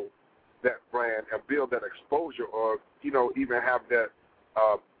build that brand and build that exposure, or even have that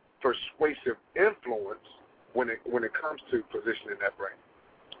persuasive influence when it comes to positioning that brand?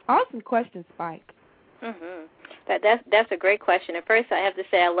 Awesome question, Spike. Mm-hmm. That's a great question. At first, I have to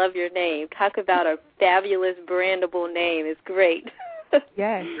say I love your name. Talk about a fabulous, brandable name. It's great.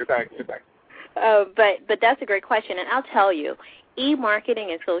 Yes. Thanks. But that's a great question, and I'll tell you,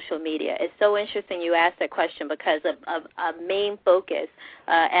 e-marketing and social media is so interesting you asked that question because of a main focus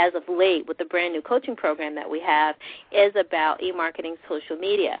as of late with the brand new coaching program that we have is about e-marketing, social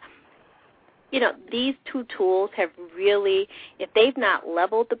media. These two tools have really, if they've not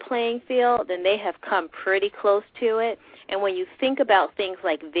leveled the playing field, then they have come pretty close to it. And when you think about things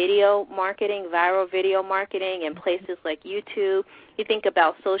like video marketing, viral video marketing, and places like YouTube, you think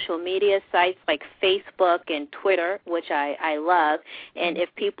about social media sites like Facebook and Twitter, which I love. And if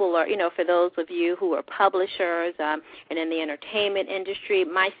people are, for those of you who are publishers and in the entertainment industry,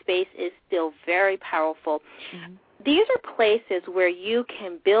 MySpace is still very powerful. Mm-hmm. These are places where you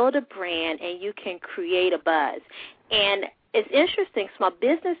can build a brand and you can create a buzz. And it's interesting, small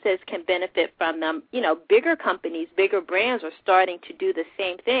businesses can benefit from them. Bigger companies, bigger brands are starting to do the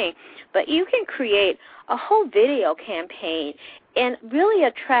same thing. But you can create a whole video campaign and really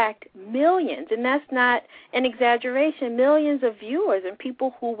attract millions, and that's not an exaggeration, millions of viewers and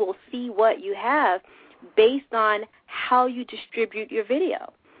people who will see what you have based on how you distribute your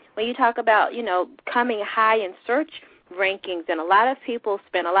video. When you talk about, coming high in search rankings, and a lot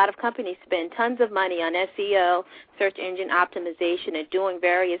of companies spend tons of money on SEO, search engine optimization, and doing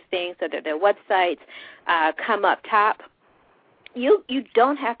various things so that their websites come up top. You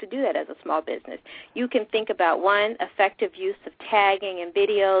don't have to do that as a small business. You can think about, one, effective use of tagging and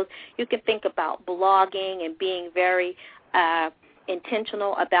videos. You can think about blogging and being very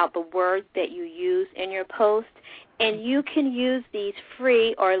intentional about the words that you use in your post. And you can use these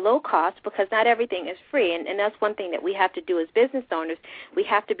free or low cost, because not everything is free. And that's one thing that we have to do as business owners. We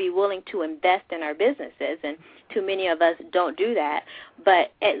have to be willing to invest in our businesses, and too many of us don't do that.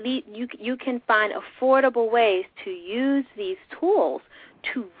 But at least you can find affordable ways to use these tools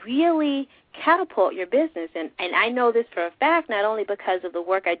to really catapult your business. And I know this for a fact, not only because of the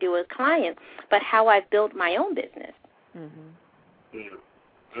work I do with clients, but how I've built my own business. Mm-hmm.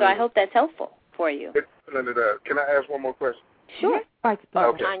 Mm-hmm. So I hope that's helpful for you. Can I ask one more question? Sure. Okay.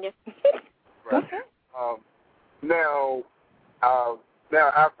 Tanya. Right. Now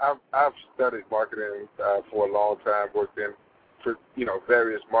I've studied marketing for a long time, worked in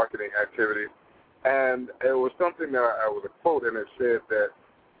various marketing activities, and it was something that I was a quote, and it said that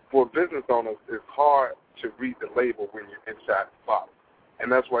for business owners, it's hard to read the label when you're inside the bottle,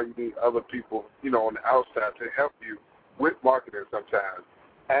 and that's why you need other people, on the outside to help you with marketing sometimes.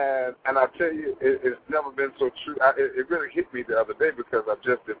 And I tell you, it's never been so true. It really hit me the other day because I've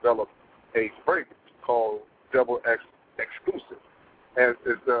just developed a fragrance called Double X Exclusive, and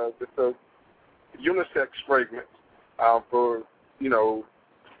it's a unisex fragrance for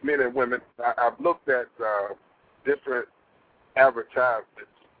men and women. I've looked at different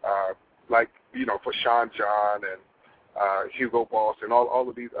advertisements like for Sean John and Hugo Boss and all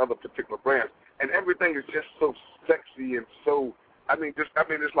of these other particular brands, and everything is just so sexy and so.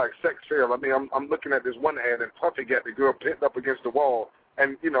 It's like sex sale. I'm looking at this one ad, and Puffy got the girl pinned up against the wall,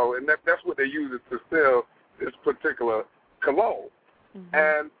 and and that's what they use it to sell this particular cologne. Mm-hmm.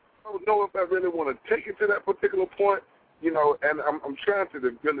 And I don't know if I really want to take it to that particular point, and I'm trying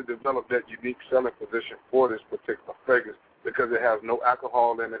to really develop that unique selling position for this particular fragrance because it has no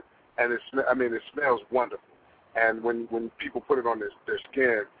alcohol in it, and it smells wonderful. And when people put it on their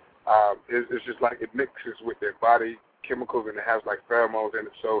skin, it's just like it mixes with their body chemicals, and it has like pheromones in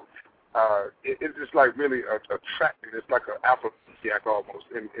it, so it's just like really attractive. It's like an aphrodisiac almost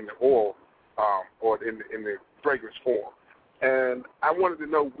in the oil or in the fragrance form. And I wanted to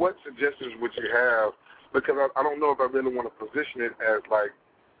know what suggestions would you have, because I don't know if I really want to position it as like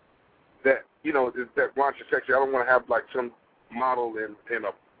that, that raunchy sexy. I don't want to have like some model in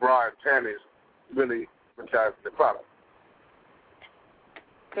a bra and panties really advertising the product.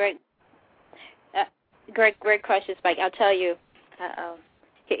 Great question, Spike. I'll tell you.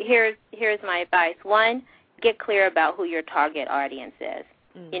 Here's my advice. One, get clear about who your target audience is.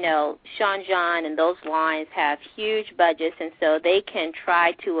 Mm-hmm. Sean John and those lines have huge budgets, and so they can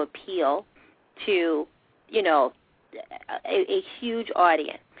try to appeal to, a huge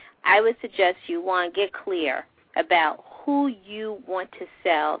audience. I would suggest you, one, get clear about who you want to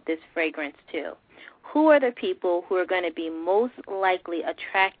sell this fragrance to. who are the people who are going to be most likely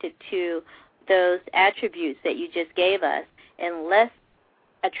attracted to those attributes that you just gave us, and less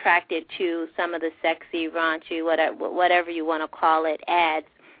attracted to some of the sexy, raunchy, whatever you want to call it, ads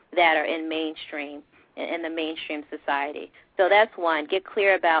that are in the mainstream society. So that's one. Get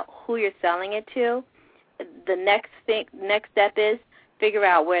clear about who you're selling it to. The next step is figure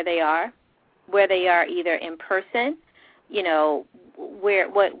out where they are either in person,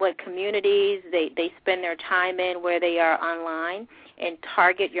 what communities they spend their time in, where they are online, and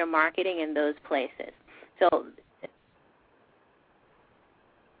target your marketing in those places. So,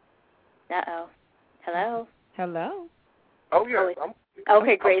 hello. Oh yeah.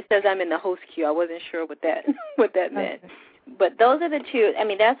 Okay, Grace says I'm in the host queue. I wasn't sure what that meant. Okay. But those are the two. I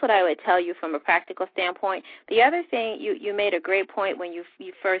mean, that's what I would tell you from a practical standpoint. The other thing, you made a great point when you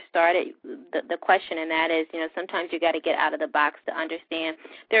first started the question, and that is, sometimes you got to get out of the box to understand.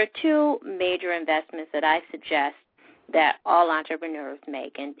 There are two major investments that I suggest that all entrepreneurs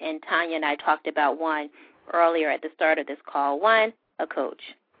make, and Tanya and I talked about one earlier at the start of this call. One, a coach.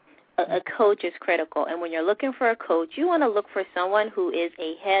 A coach is critical, and when you're looking for a coach, you want to look for someone who is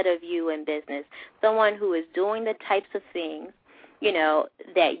ahead of you in business, someone who is doing the types of things,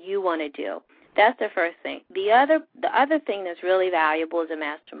 that you want to do. That's the first thing. The other thing that's really valuable is a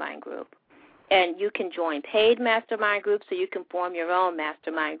mastermind group, and you can join paid mastermind groups, so you can form your own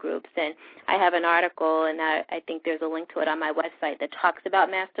mastermind groups. And I have an article, and I think there's a link to it on my website that talks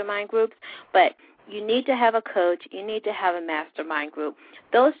about mastermind groups, but you need to have a coach. You need to have a mastermind group.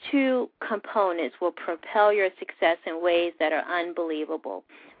 Those two components will propel your success in ways that are unbelievable.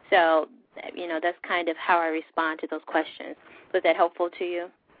 So, that's kind of how I respond to those questions. Was that helpful to you?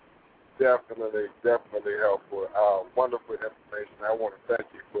 Definitely helpful. Wonderful information. I want to thank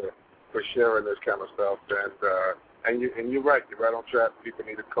you for sharing this kind of stuff. And you're right. You're right on track. People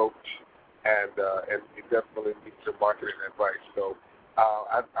need a coach, and you definitely need some marketing advice. So.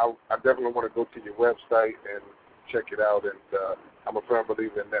 I definitely want to go to your website and check it out, and I'm a firm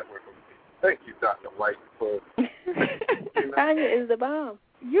believer in networking. Thank you, Dr. White, for Tanya is the bomb.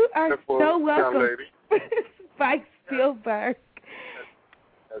 You are so welcome. Spike Spielberg.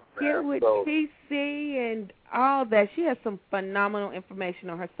 Here with TC and all that. She has some phenomenal information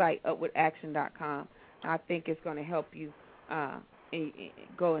on her site, upwardaction.com. I think it's going to help you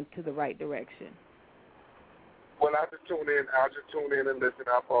go into the right direction. Well, I'll just tune in and listen.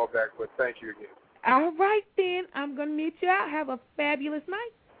 I'll call back, but thank you again. All right, then. I'm going to meet you out. Have a fabulous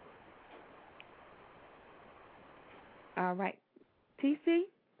night. All right. TC?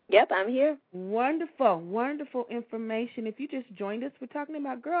 Yep, I'm here. Wonderful information. If you just joined us, we're talking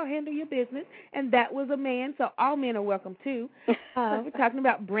about Girl, Handle Your Business, and that was a man, so all men are welcome, too. We're talking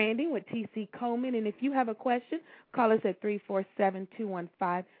about branding with TC Coleman, and if you have a question, call us at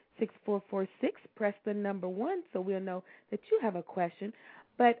 347-215-6446. Press the number 1 so we'll know that you have a question.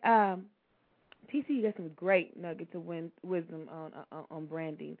 But TC, you got some great nuggets of wisdom on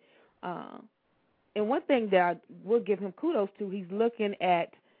branding. And one thing that I will give him kudos to, he's looking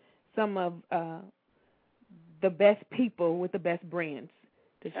at some of the best people with the best brands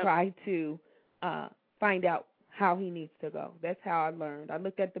to try to find out how he needs to go. That's how I learned. I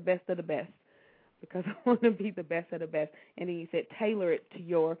looked at the best of the best because I want to be the best of the best. And then he said tailor it to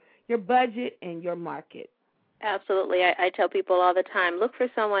your budget and your market. Absolutely. I tell people all the time, look for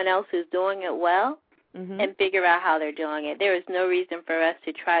someone else who's doing it well and figure out how they're doing it. There is no reason for us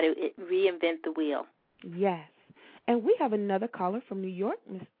to try to reinvent the wheel. Yes. And we have another caller from New York,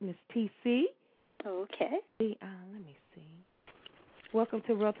 Miss TC. Okay. Let me see. Welcome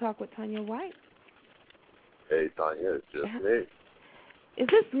to Real Talk with Tanya White. Hey, Tanya, it's just me. Is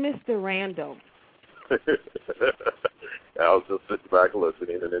this Mr. Randall? I was just sitting back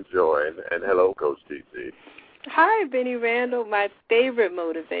listening and enjoying. And hello, Coach TC. Hi, Benny Randall, my favorite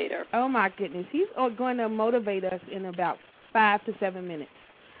motivator. Oh, my goodness. He's going to motivate us in about 5 to 7 minutes.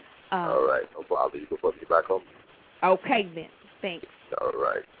 All right. No problem. You can put me back on. Okay, then. Thanks. All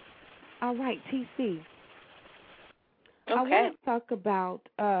right. All right, TC. Okay. I want to talk about,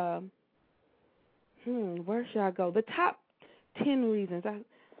 where should I go? The top 10 reasons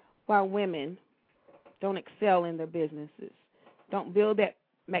why women don't excel in their businesses, don't build that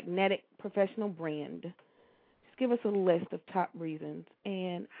magnetic professional brand. Just give us a list of top reasons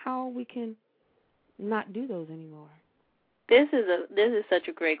and how we can not do those anymore. This is such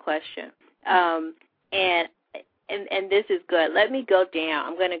a great question, and this is good. Let me go down.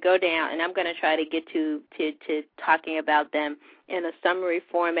 I'm going to go down, and I'm going to try to get to talking about them in a summary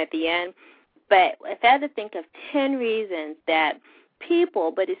form at the end. But if I had to think of 10 reasons that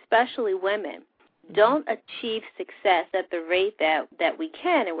people, but especially women, don't achieve success at the rate that we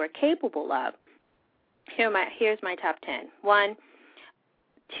can and we're capable of, here's my top 10. 1,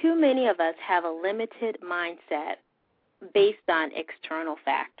 too many of us have a limited mindset based on external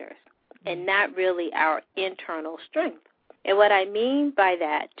factors and not really our internal strength. And what I mean by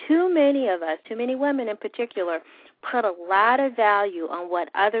that, too many of us, too many women in particular, put a lot of value on what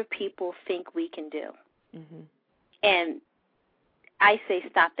other people think we can do. Mm-hmm. And I say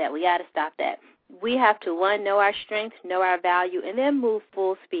stop that. We got to stop that. We have to, 1, know our strengths, know our value, and then move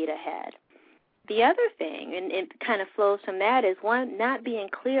full speed ahead. The other thing, and it kind of flows from that, is 1, not being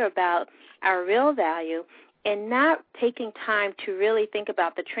clear about our real value and not taking time to really think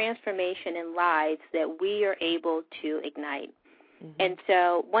about the transformation in lives that we are able to ignite. Mm-hmm. And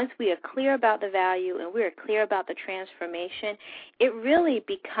so once we are clear about the value and we are clear about the transformation, it really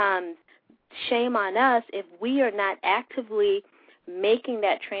becomes shame on us if we are not actively making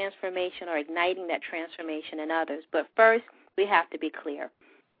that transformation or igniting that transformation in others. But first, we have to be clear.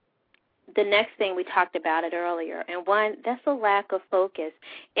 The next thing, we talked about it earlier, and 1, that's a lack of focus.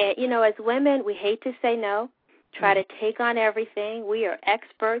 And, as women, we hate to say no, try to take on everything. We are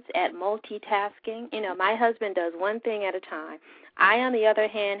experts at multitasking. My husband does one thing at a time. I, on the other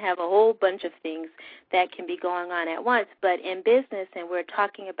hand, have a whole bunch of things that can be going on at once. But in business, and we're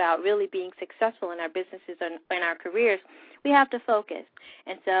talking about really being successful in our businesses and in our careers, we have to focus.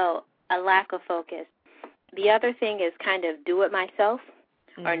 And so a lack of focus. The other thing is kind of do it myself.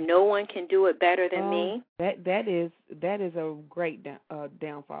 Or no one can do it better than me. That is a great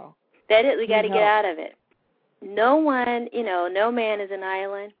downfall. That is, we got to get out of it. No one, no man is an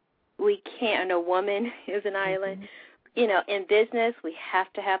island. We can't, or no woman is an island. In business, we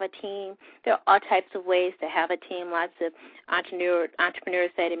have to have a team. There are all types of ways to have a team. Lots of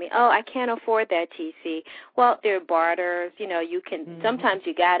entrepreneurs say to me, "Oh, I can't afford that, TC." Well, there are barters. You can. Sometimes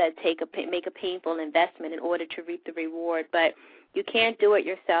you got to make a painful investment in order to reap the reward, but you can't do it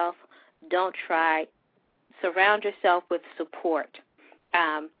yourself. Don't try. Surround yourself with support.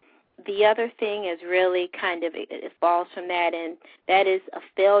 The other thing is really kind of, it falls from that, and that is a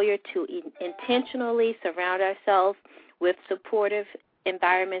failure to intentionally surround ourselves with supportive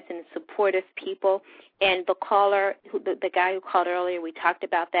environments and supportive people. And the guy who called earlier, we talked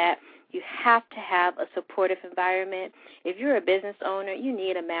about that. You have to have a supportive environment. If you're a business owner, you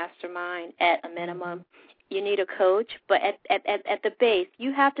need a mastermind at a minimum. You need a coach, but at the base,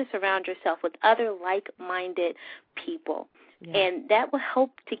 you have to surround yourself with other like-minded people. Yeah. And that will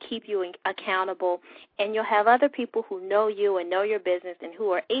help to keep you accountable, and you'll have other people who know you and know your business and who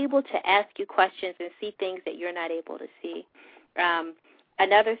are able to ask you questions and see things that you're not able to see.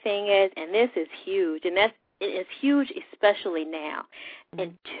 Another thing is, and this is huge, and it is huge especially now,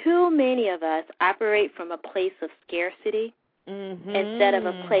 and too many of us operate from a place of scarcity. Instead of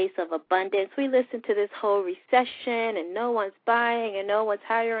a place of abundance. We listen to this whole recession and no one's buying and no one's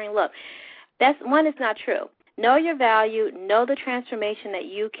hiring. Look, that's one, it's not true. Know your value, know the transformation that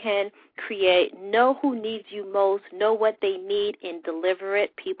you can create, know who needs you most, know what they need, and deliver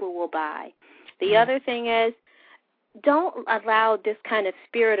it. People will buy. The other thing is, don't allow this kind of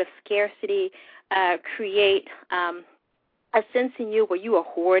spirit of scarcity create a sense in you where you are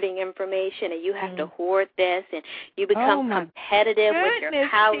hoarding information and you have to hoard this, and you become competitive with your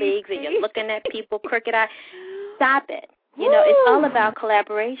colleagues and you're looking at people crooked eye. Stop it. It's all about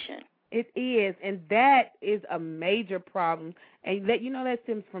collaboration. It is, and that is a major problem. And that that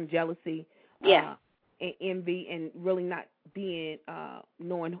stems from jealousy, and envy, and really not being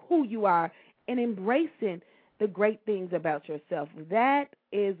knowing who you are and embracing the great things about yourself. That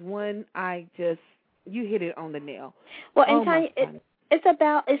is one you hit it on the nail. Well, and Tanya,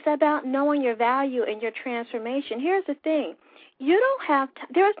 it's about knowing your value and your transformation. Here's the thing. You don't have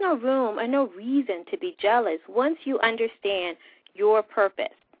there's no room or no reason to be jealous once you understand your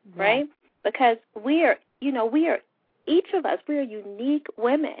purpose, right? Because we are each of us, we are unique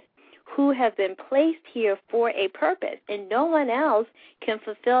women who have been placed here for a purpose, and no one else can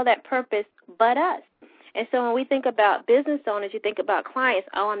fulfill that purpose but us. And so when we think about business owners, you think about clients,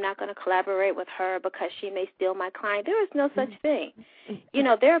 I'm not going to collaborate with her because she may steal my client. There is no such thing.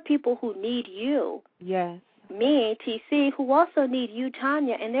 There are people who need you. Yes. Me, TC, who also need you,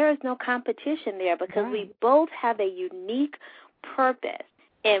 Tanya, and there is no competition there because we both have a unique purpose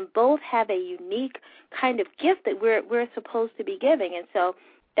and both have a unique kind of gift that we're supposed to be giving. And so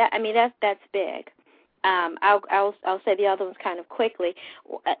that's big. I'll say the other ones kind of quickly.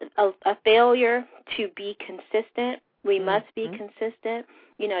 A failure to be consistent. We must be consistent.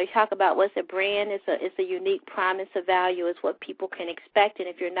 You talk about what's a brand. It's a unique promise of value. It's what people can expect. And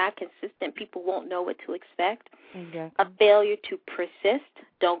if you're not consistent, people won't know what to expect. Exactly. A failure to persist.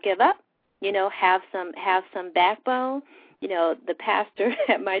 Don't give up. Have some backbone. the pastor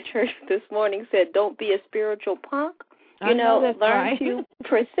at my church this morning said, don't be a spiritual punk. I know that's learn right. to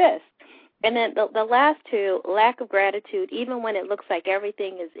persist. And then the last two, lack of gratitude, even when it looks like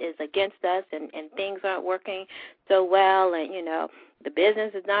everything is against us and things aren't working so well and, the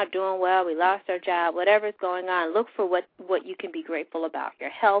business is not doing well, we lost our job, whatever's going on, look for what you can be grateful about,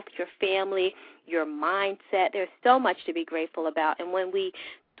 your health, your family, your mindset. There's so much to be grateful about. And when we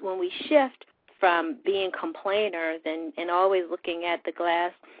shift from being complainers and always looking at the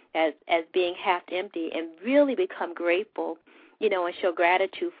glass as being half empty and really become grateful, and show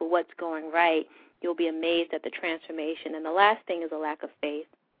gratitude for what's going right, you'll be amazed at the transformation. And the last thing is a lack of faith.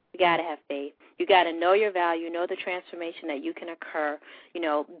 You got to have faith. You got to know your value, know the transformation that you can occur,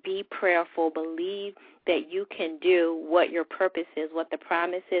 be prayerful, believe that you can do what your purpose is, what the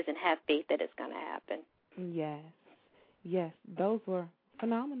promise is, and have faith that it's going to happen. Yes, those were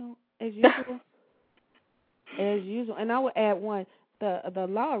phenomenal, as usual. As usual. And I would add one, the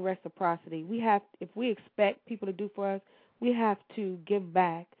law of reciprocity. If we expect people to do for us, we have to give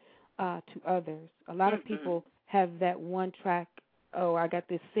back to others. A lot of people have that one track, I got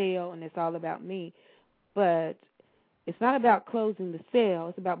this sale and it's all about me. But it's not about closing the sale.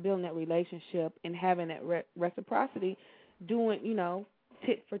 It's about building that relationship and having that reciprocity, doing,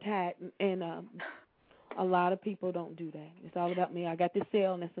 tit for tat. And a lot of people don't do that. It's all about me. I got this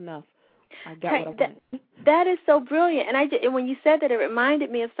sale and that's enough. I got what I wanted. That is so brilliant. And when you said that, it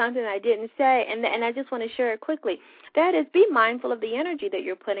reminded me of something I didn't say, and I just want to share it quickly. That is, be mindful of the energy that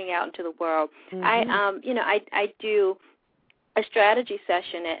you're putting out into the world. I do a strategy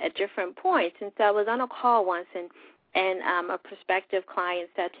session at different points, and so I was on a call once, and a prospective client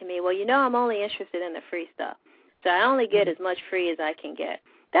said to me, well, I'm only interested in the free stuff, so I only get as much free as I can get.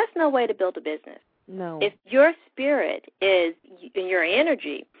 That's no way to build a business. No. If your spirit and your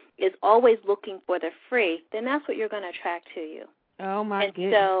energy is always looking for the free, then that's what you're going to attract to you. Oh, my goodness.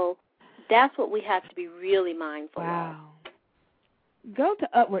 And so that's what we have to be really mindful of. Go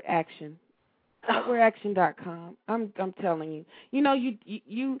to Upward Action, upwardaction.com. I'm telling you.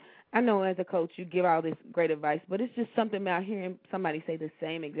 You I know as a coach you give all this great advice, but it's just something about hearing somebody say the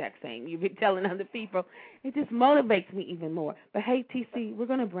exact same. You've been telling other people. It just motivates me even more. But, hey, TC, we're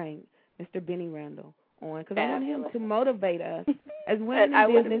going to bring Mr. Benny Randall on because I want him to motivate us as women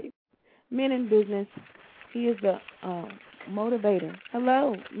in business, men in business. He is the motivator.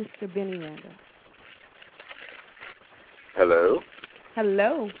 Hello, Mr. Benny Randall. Hello.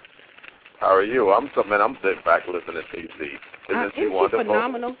 How are you? I'm sitting back listening to TC. Isn't she wonderful?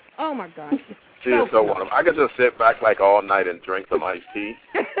 Phenomenal. Oh my gosh. She is so wonderful. I could just sit back like all night and drink some iced tea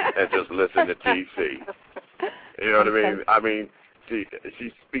and just listen to TC. You know what I mean? I mean, she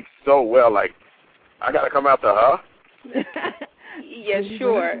speaks so well. Like, I got to come out to her. Yeah,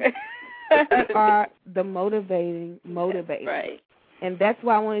 sure. You are the motivator. Right. And that's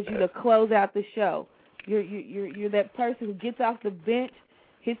why I wanted you to close out the show. You're that person who gets off the bench,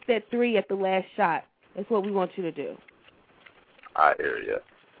 hits that 3 at the last shot. That's what we want you to do. I hear you.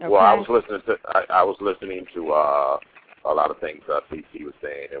 Okay. Well, I was listening to a lot of things TC was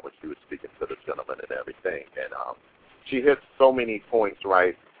saying, and when she was speaking to the gentleman and everything, and she hit so many points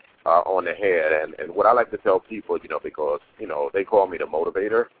right on the head. And what I like to tell people, because they call me the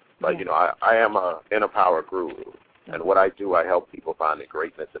motivator, but I am a inner power guru, and what I do, I help people find the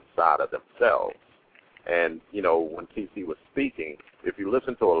greatness inside of themselves. And when TC was speaking, if you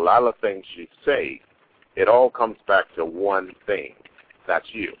listen to a lot of things she say, it all comes back to one thing. That's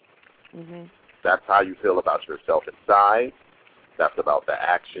you. Mm-hmm. That's how you feel about yourself inside. That's about the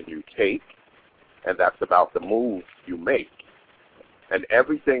action you take. And that's about the moves you make. And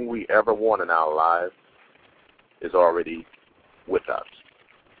everything we ever want in our lives is already with us.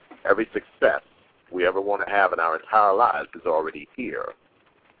 Every success we ever want to have in our entire lives is already here.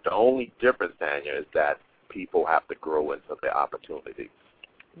 The only difference, Tanya, is that people have to grow into their opportunities.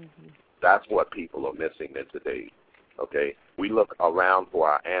 Mm-hmm. That's what people are missing in today, okay? We look around for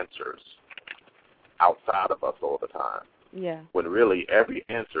our answers outside of us all the time. Yeah. When really every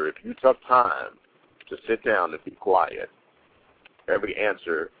answer, if you took time to sit down and be quiet, every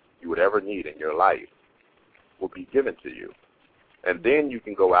answer you would ever need in your life will be given to you. And then you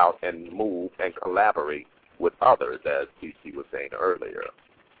can go out and move and collaborate with others, as TC was saying earlier.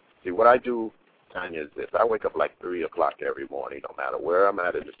 See, what I do, Tanya, is this. I wake up like 3 o'clock every morning, no matter where I'm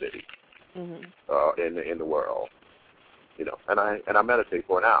at in the city, in the world, and I meditate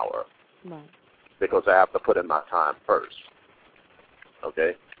for an hour because I have to put in my time first,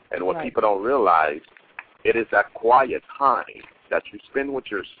 okay? And what people don't realize, it is that quiet time that you spend with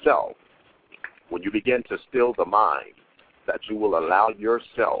yourself when you begin to still the mind that you will allow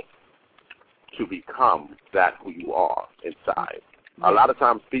yourself to become that who you are inside. A lot of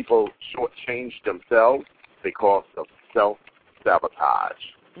times people shortchange themselves because of self-sabotage.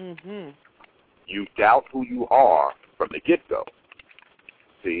 You doubt who you are from the get-go,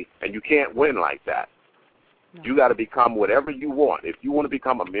 see, and you can't win like that. You got to become whatever you want. If you want to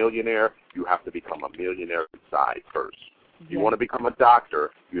become a millionaire, you have to become a millionaire inside first. If you want to become a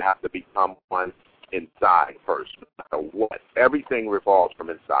doctor, you have to become one inside first. No matter what, everything revolves from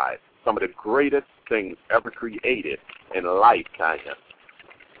inside. Some of the greatest things ever created in life, Tanya,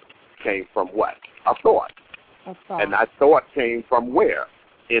 came from what? A thought. And that thought came from where?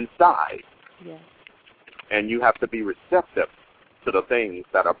 Inside. Yes. And you have to be receptive to the things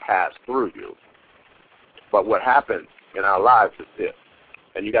that are passed through you. But what happens in our lives is this,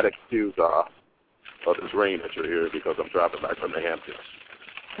 and you got to excuse this rain that you're here because I'm driving back from the Hamptons.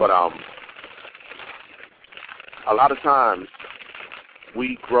 But a lot of times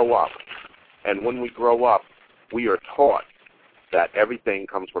we grow up, and when we grow up, we are taught that everything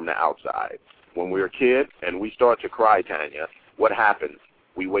comes from the outside. When we're a kid and we start to cry, Tanya, what happens?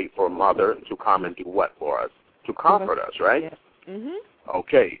 We wait for a mother to come and do what for us? To comfort us, right?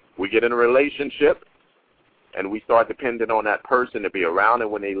 Okay, we get in a relationship, and we start depending on that person to be around,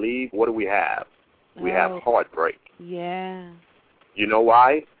 and when they leave, what do we have? We have heartbreak. Yeah. You know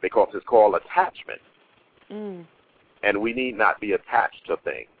why? Because it's called attachment. And we need not be attached to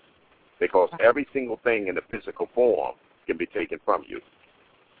things, because every single thing in the physical form can be taken from you.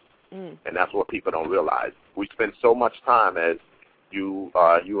 And that's what people don't realize. We spend so much time, as you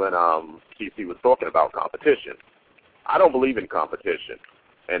and CC was talking about, competition. I don't believe in competition.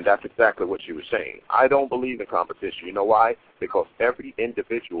 And that's exactly what she was saying. I don't believe in competition. You know why? Because every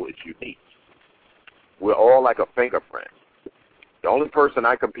individual is unique. We're all like a fingerprint. The only person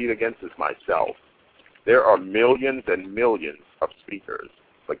I compete against is myself. There are millions and millions of speakers,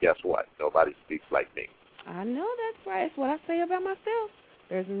 but guess what? Nobody speaks like me. I know that's right. That's what I say about myself.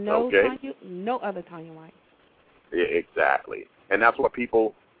 There's no no other Tanya White. Yeah, exactly. And that's what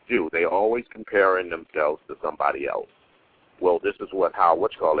people do. They always comparing themselves to somebody else. Well, this is how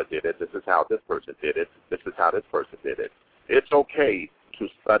did it. This is how this person did it. This is how this person did it. It's okay to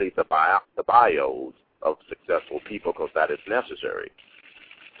study the bios of successful people, because that is necessary.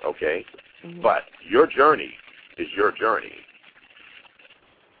 Okay? But your journey is your journey.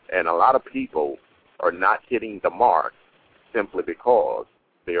 And a lot of people are not hitting the mark simply because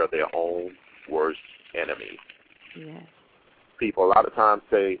they are their own worst enemy. Yes. People a lot of times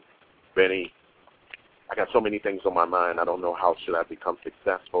say, Benny, I got so many things on my mind. I don't know how should I become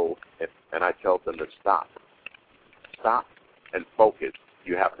successful. And I tell them to stop. Stop and focus.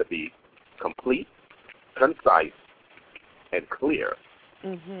 You have to be complete, concise, and clear.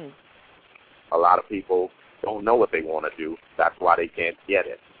 A lot of people don't know what they want to do. That's why they can't get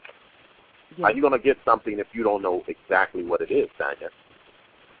it. How are you going to get something if you don't know exactly what it is, Tanya?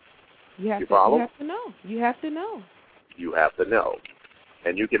 You follow? You have to know. You have to know. You have to know.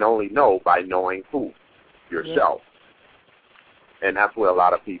 And you can only know by knowing who? Yourself. And that's where a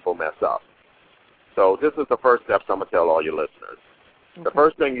lot of people mess up. So this is the first step I'm going to tell all your listeners. The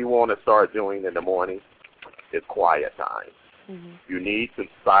first thing you want to start doing in the morning is quiet time. You need to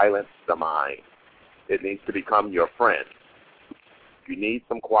silence the mind. It needs to become your friend. You need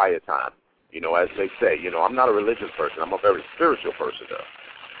some quiet time. You know, as they say, I'm not a religious person. I'm a very spiritual person,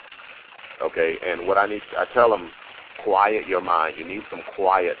 though. Okay, and what I tell them, quiet your mind. You need some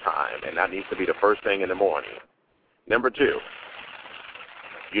quiet time, and that needs to be the first thing in the morning. Number 2,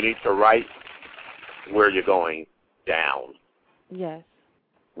 you need to write where you're going down. Yes.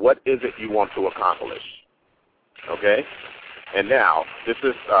 What is it you want to accomplish? Okay? And now, this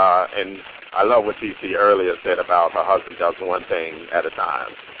is, and I love what TC earlier said about her husband does one thing at a time,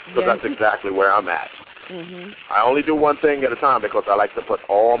 because that's exactly where I'm at. I only do one thing at a time because I like to put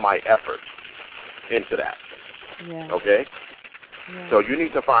all my effort into that. Okay? So you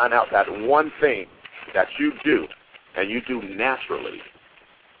need to find out that one thing that you do, and you do naturally,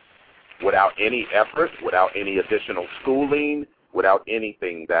 without any effort, without any additional schooling, without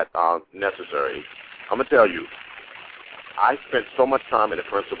anything that's necessary. I'm going to tell you, I spent so much time in the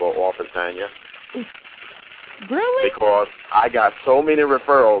principal office, Tanya. Really? Because I got so many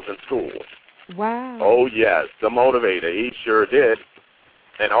referrals in school. Wow. Oh, yes, the motivator. He sure did.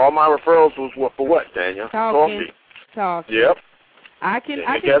 And all my referrals was for what, Tanya? Talking. Yep. I can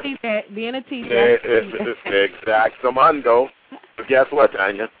see that, being a teacher. Exactamundo. But guess what,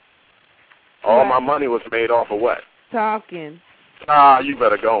 Tanya? All my money was made off of what? Talking. You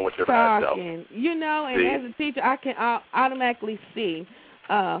better go on with your bad self. And as a teacher, I can automatically see.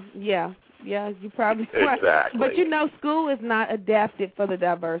 You probably exactly. But school is not adapted for the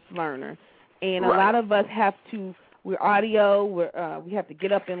diverse learner. And right. a lot of us have to. We're audio. We have to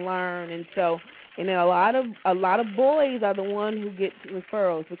get up and learn, and so. And then a lot of boys are the one who get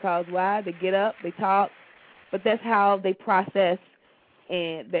referrals because why? They get up, they talk, but that's how they process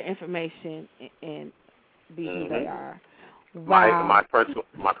and their information and be who they are. Wow. My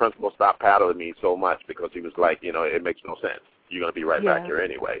principal stopped paddling me so much because he was like, it makes no sense. You're going to be right back here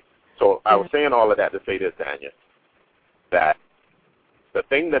anyway. So I was saying all of that to say this, Tanya, that the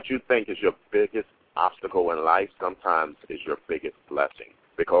thing that you think is your biggest obstacle in life sometimes is your biggest blessing.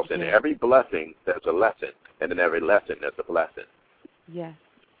 Because in every blessing, there's a lesson. And in every lesson, there's a blessing. Yes.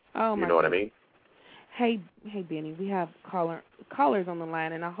 Oh, my You know what I mean? Hey, Benny, we have callers on the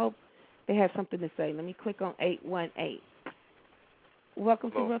line, and I hope they have something to say. Let me click on 818.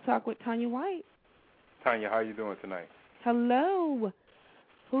 Welcome to Real Talk with Tanya White. Tanya, how you doing tonight? Hello.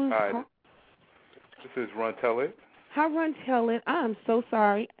 Who's Hi. This is Ron Tellett. Hi, Ron Tellett. I'm so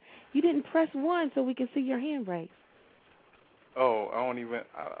sorry. You didn't press 1 so we can see your hand raised. Oh,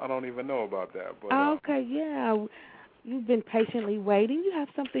 I don't even know about that. But, okay, yeah. You've been patiently waiting. You have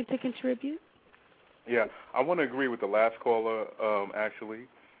something to contribute? Yeah, I want to agree with the last caller, actually,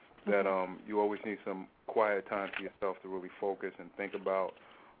 that you always need some quiet time to yourself to really focus and think about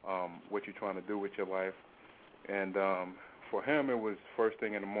what you're trying to do with your life. And for him, it was first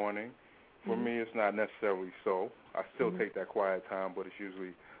thing in the morning. For me, it's not necessarily so. I still take that quiet time, but it's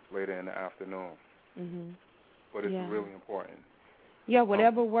usually later in the afternoon. But it's really important. Yeah,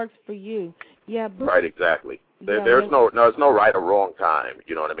 whatever works for you. Yeah. Right, exactly. There's no right or wrong time.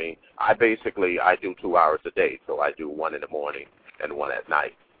 You know what I mean? I do 2 hours a day, so I do 1 in the morning and 1 at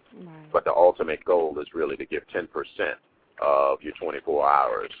night. Right. But the ultimate goal is really to give 10% of your 24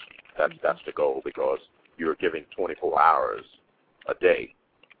 hours. That's the goal, because you're giving 24 hours a day,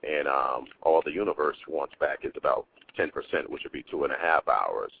 and all the universe wants back is about 10%, which would be 2.5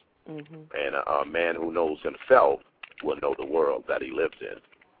 hours. And a man who knows himself will know the world that he lives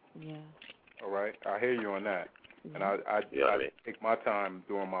in. Yeah. All right, I hear you on that. And I take my time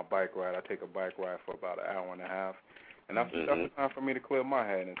doing my bike ride. I take a bike ride for about an hour and a half, and that's the time for me to clear my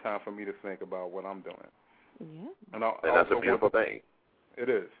head and time for me to think about what I'm doing. Yeah. And that's a beautiful thing. It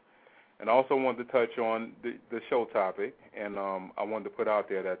is. And I also wanted to touch on the show topic, and I wanted to put out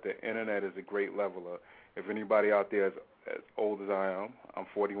there that the internet is a great leveler. If anybody out there is as old as I am, I'm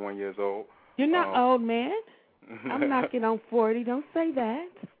 41 years old. You're not old, man. I'm knocking on 40. Don't say that.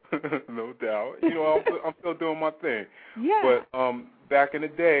 No doubt. I'm still doing my thing. Yeah. But back in the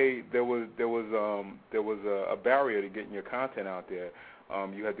day, there was a barrier to getting your content out there.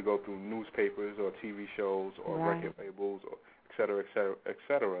 You had to go through newspapers or TV shows or record labels, or et cetera, et cetera, et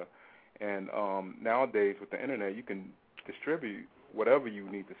cetera. And nowadays, with the internet, you can distribute whatever you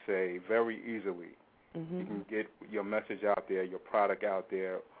need to say very easily. You can get your message out there, your product out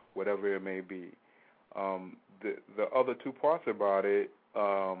there, whatever it may be. The other two parts about it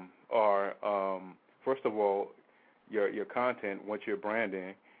are, first of all, your content, what you're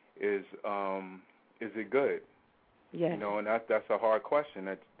branding, is it good? Yeah. And that's a hard question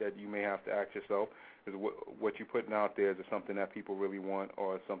that you may have to ask yourself. Is what you're putting out there, is it something that people really want,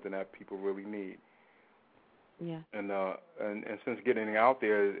 or something that people really need? Yeah. And since getting out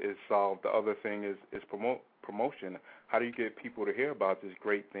there is solved, the other thing is promotion. How do you get people to hear about this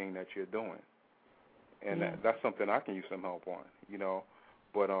great thing that you're doing? And that's something I can use some help on,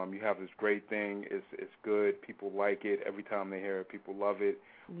 But you have this great thing. It's good. People like it. Every time they hear it, people love it.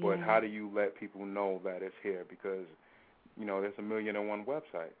 Yeah. But how do you let people know that it's here? Because, there's 1,000,001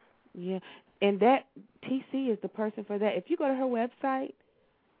 websites. Yeah, and that TC is the person for that. If you go to her website,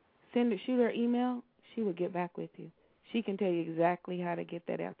 shoot her email, she will get back with you. She can tell you exactly how to get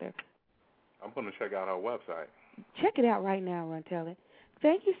that out there. I'm going to check out her website. Check it out right now, Ron Tellett.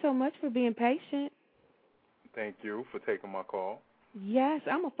 Thank you so much for being patient. Thank you for taking my call. Yes,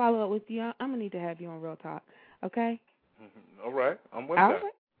 I'm going to follow up with you. I'm going to need to have you on Real Talk, okay? All right, I'm with that.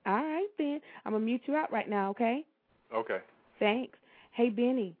 All right, then. I'm going to mute you out right now, okay? Okay. Thanks. Hey,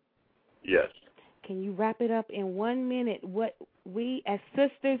 Benny. Yes. Can you wrap it up in 1 minute what we as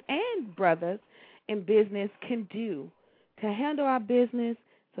sisters and brothers in business can do to handle our business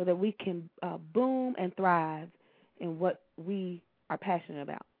so that we can boom and thrive in what we are passionate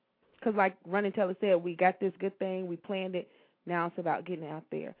about? Because like Ron and Teller said, we got this good thing, we planned it, now it's about getting out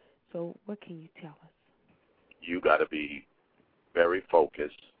there. So what can you tell us? You got to be very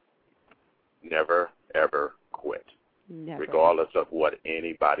focused, never, ever quit. Never. Regardless of what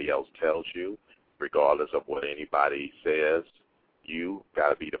anybody else tells you, regardless of what anybody says, you got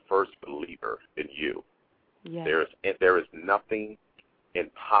to be the first believer in you. Yes. There is nothing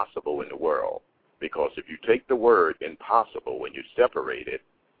impossible in the world, because if you take the word impossible and you separate it,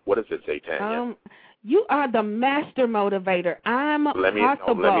 What does it say, Tanya? You are the master motivator. I'm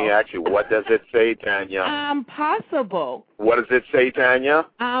possible. Let me ask you, what does it say, Tanya? I'm possible. What does it say, Tanya?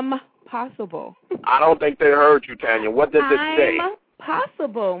 I'm possible. I don't think they heard you, Tanya. What does it say? I'm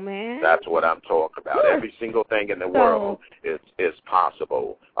possible, man. That's what I'm talking about. Every single thing in the world is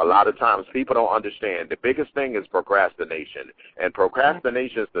possible. A lot of times people don't understand. The biggest thing is procrastination. And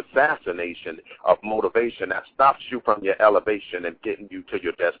procrastination is the assassination of motivation that stops you from your elevation and getting you to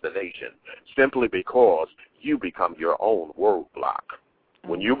your destination, simply because you become your own roadblock.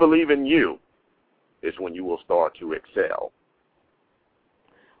 When you believe in you is when you will start to excel.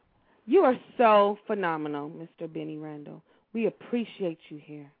 You are so phenomenal, Mr. Benny Randall. We appreciate you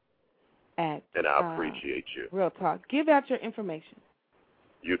here at and I appreciate you. Real Talk. Give out your information.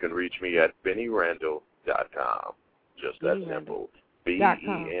 You can reach me at BennyRandall.com. Just that simple.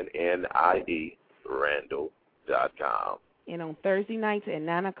 BENNIE Randall.com. And on Thursday nights at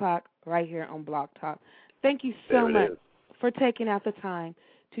 9 o'clock right here on Blog Talk. Thank you so much for taking out the time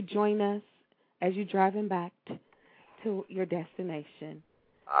to join us as you're driving back to your destination.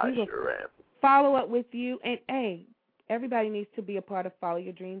 I sure am. Follow up with you. And, hey, everybody needs to be a part of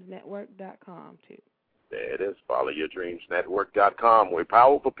followyourdreamsnetwork.com, too. There it is, followyourdreamsnetwork.com. We're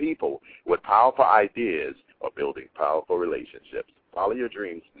powerful people with powerful ideas of building powerful relationships.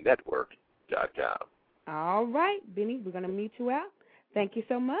 Followyourdreamsnetwork.com. All right, Benny, we're going to meet you out. Thank you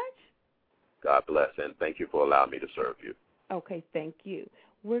so much. God bless, and thank you for allowing me to serve you. Okay, thank you.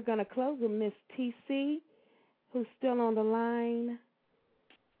 We're going to close with Miss TC, who's still on the line.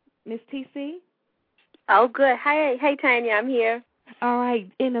 Miss TC? Oh, good. Hey, Tanya, I'm here. All right,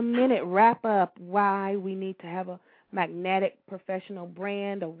 in a minute, wrap up why we need to have a magnetic professional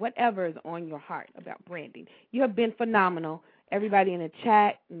brand or whatever is on your heart about branding. You have been phenomenal. Everybody in the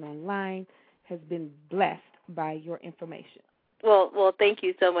chat and online has been blessed by your information. Well, thank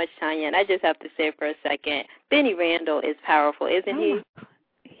you so much, Tanya. And I just have to say for a second, Benny Randall is powerful, isn't he?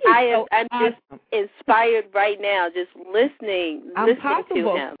 I'm just inspired right now, just listening to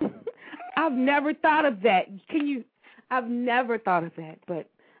him. I've never thought of that. I've never thought of that, but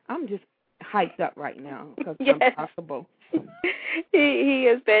I'm just hyped up right now because I'm possible. He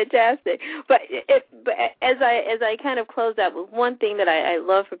is fantastic. But as I kind of close out with one thing that I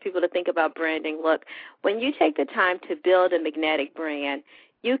love for people to think about branding, look, when you take the time to build a magnetic brand,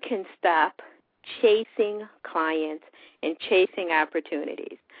 you can stop chasing clients and chasing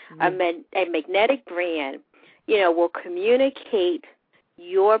opportunities. Mm-hmm. A magnetic brand, will communicate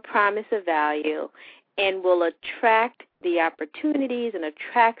your promise of value and will attract the opportunities and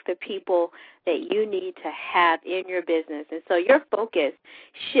attract the people that you need to have in your business. And so your focus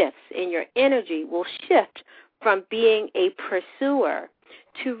shifts and your energy will shift from being a pursuer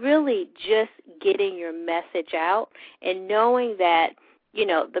to really just getting your message out and knowing that,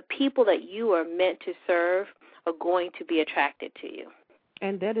 the people that you are meant to serve are going to be attracted to you.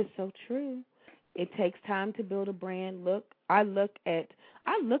 And that is so true. It takes time to build a brand. I look at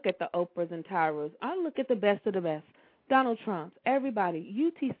the Oprahs and Tyras. I look at the best of the best. Donald Trump,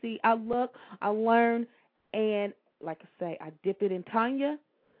 everybody, UTC. I learn, and like I say, I dip it in Tanya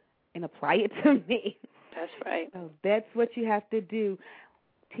and apply it to me. That's right. So that's what you have to do.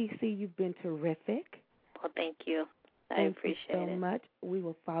 TC, you've been terrific. Well, thank you. I appreciate it. Thank you so much. We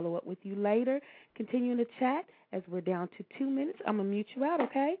will follow up with you later. Continuing to chat as we're down to 2 minutes. I'm going to mute you out,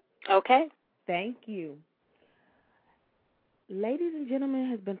 okay? Okay. Thank you. Ladies and gentlemen, it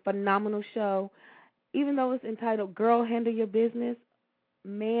has been a phenomenal show. Even though it's entitled Girl, Handle Your Business,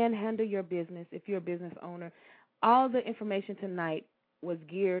 Man, Handle Your Business if you're a business owner, all the information tonight was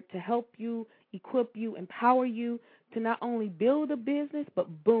geared to help you, equip you, empower you to not only build a business,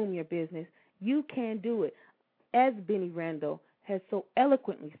 but boom your business. You can do it. As Benny Randall has so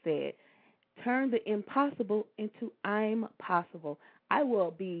eloquently said, turn the impossible into I'm possible. I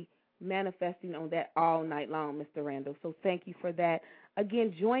will be manifesting on that all night long, Mr. Randall. So thank you for that.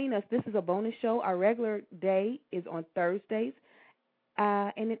 Again, join us. This is a bonus show. Our regular day is on Thursdays.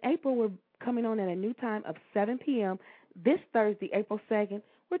 And in April, we're coming on at a new time of 7 p.m. This Thursday, April 2nd,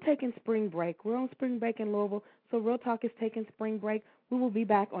 we're taking spring break. We're on spring break in Louisville, so Real Talk is taking spring break. We will be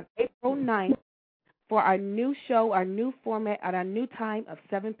back on April 9th for our new show, our new format, at our new time of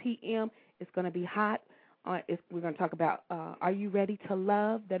 7 p.m. It's going to be hot. We're going to talk about Are You Ready to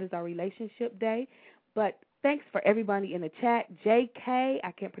Love? That is our relationship day. But thanks for everybody in the chat. JK,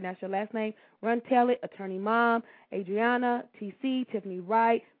 I can't pronounce your last name. Run Tell It, Attorney Mom, Adriana, TC, Tiffany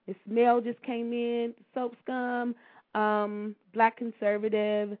Wright, Miss Mel just came in, Soap Scum, Black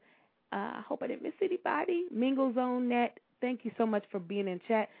Conservative. I hope I didn't miss anybody. Mingles on Net. Thank you so much for being in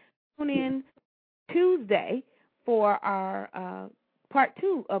chat. Tune in Tuesday for our part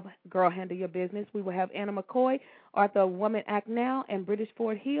 2 of Girl Handle Your Business. We will have Anna McCoy, author of Woman Act Now, and British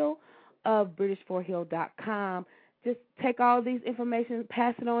Ford Hill of BritishFordHill.com. Just take all these information,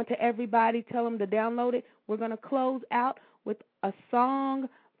 pass it on to everybody, tell them to download it. We're going to close out with a song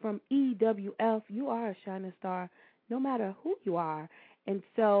from EWF. You are a shining star, no matter who you are. And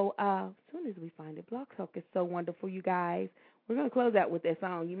so as soon as we find it, Blog Talk is so wonderful, you guys. We're going to close out with that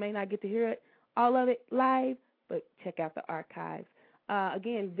song. You may not get to hear it, all of it live, but check out the archives.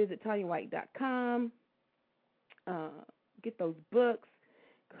 Again, visit TanyaWhite.com. Get those books.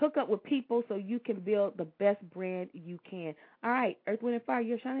 Hook up with people so you can build the best brand you can. All right, Earth, Wind, and Fire,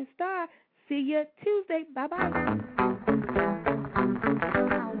 your shining star. See you Tuesday. Bye-bye.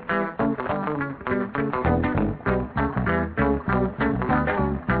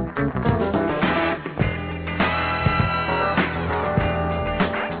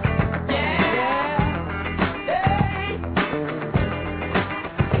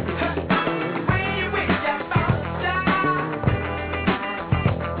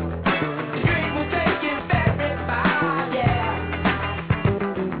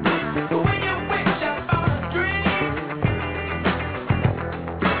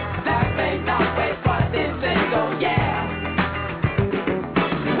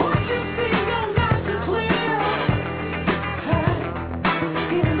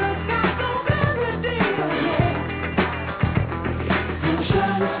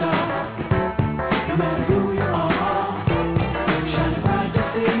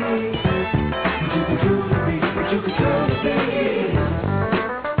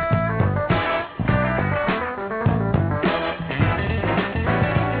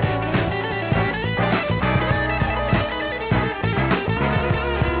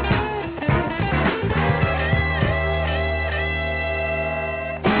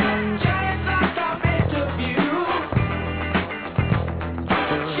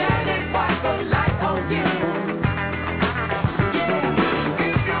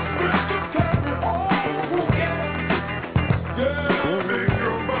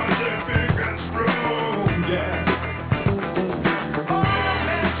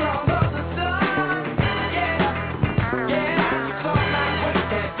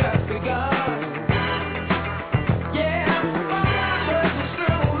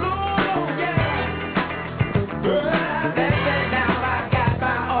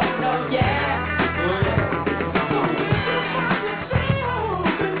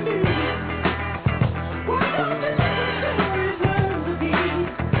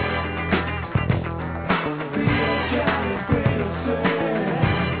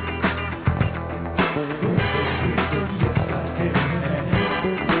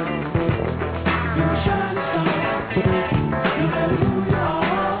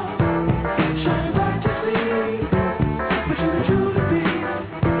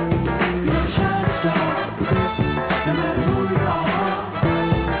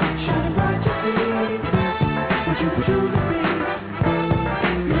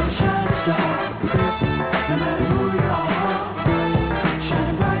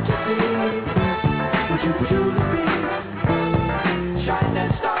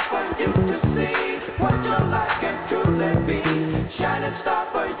 Shining star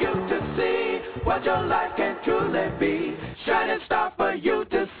for you to see what your life can truly be. Shining star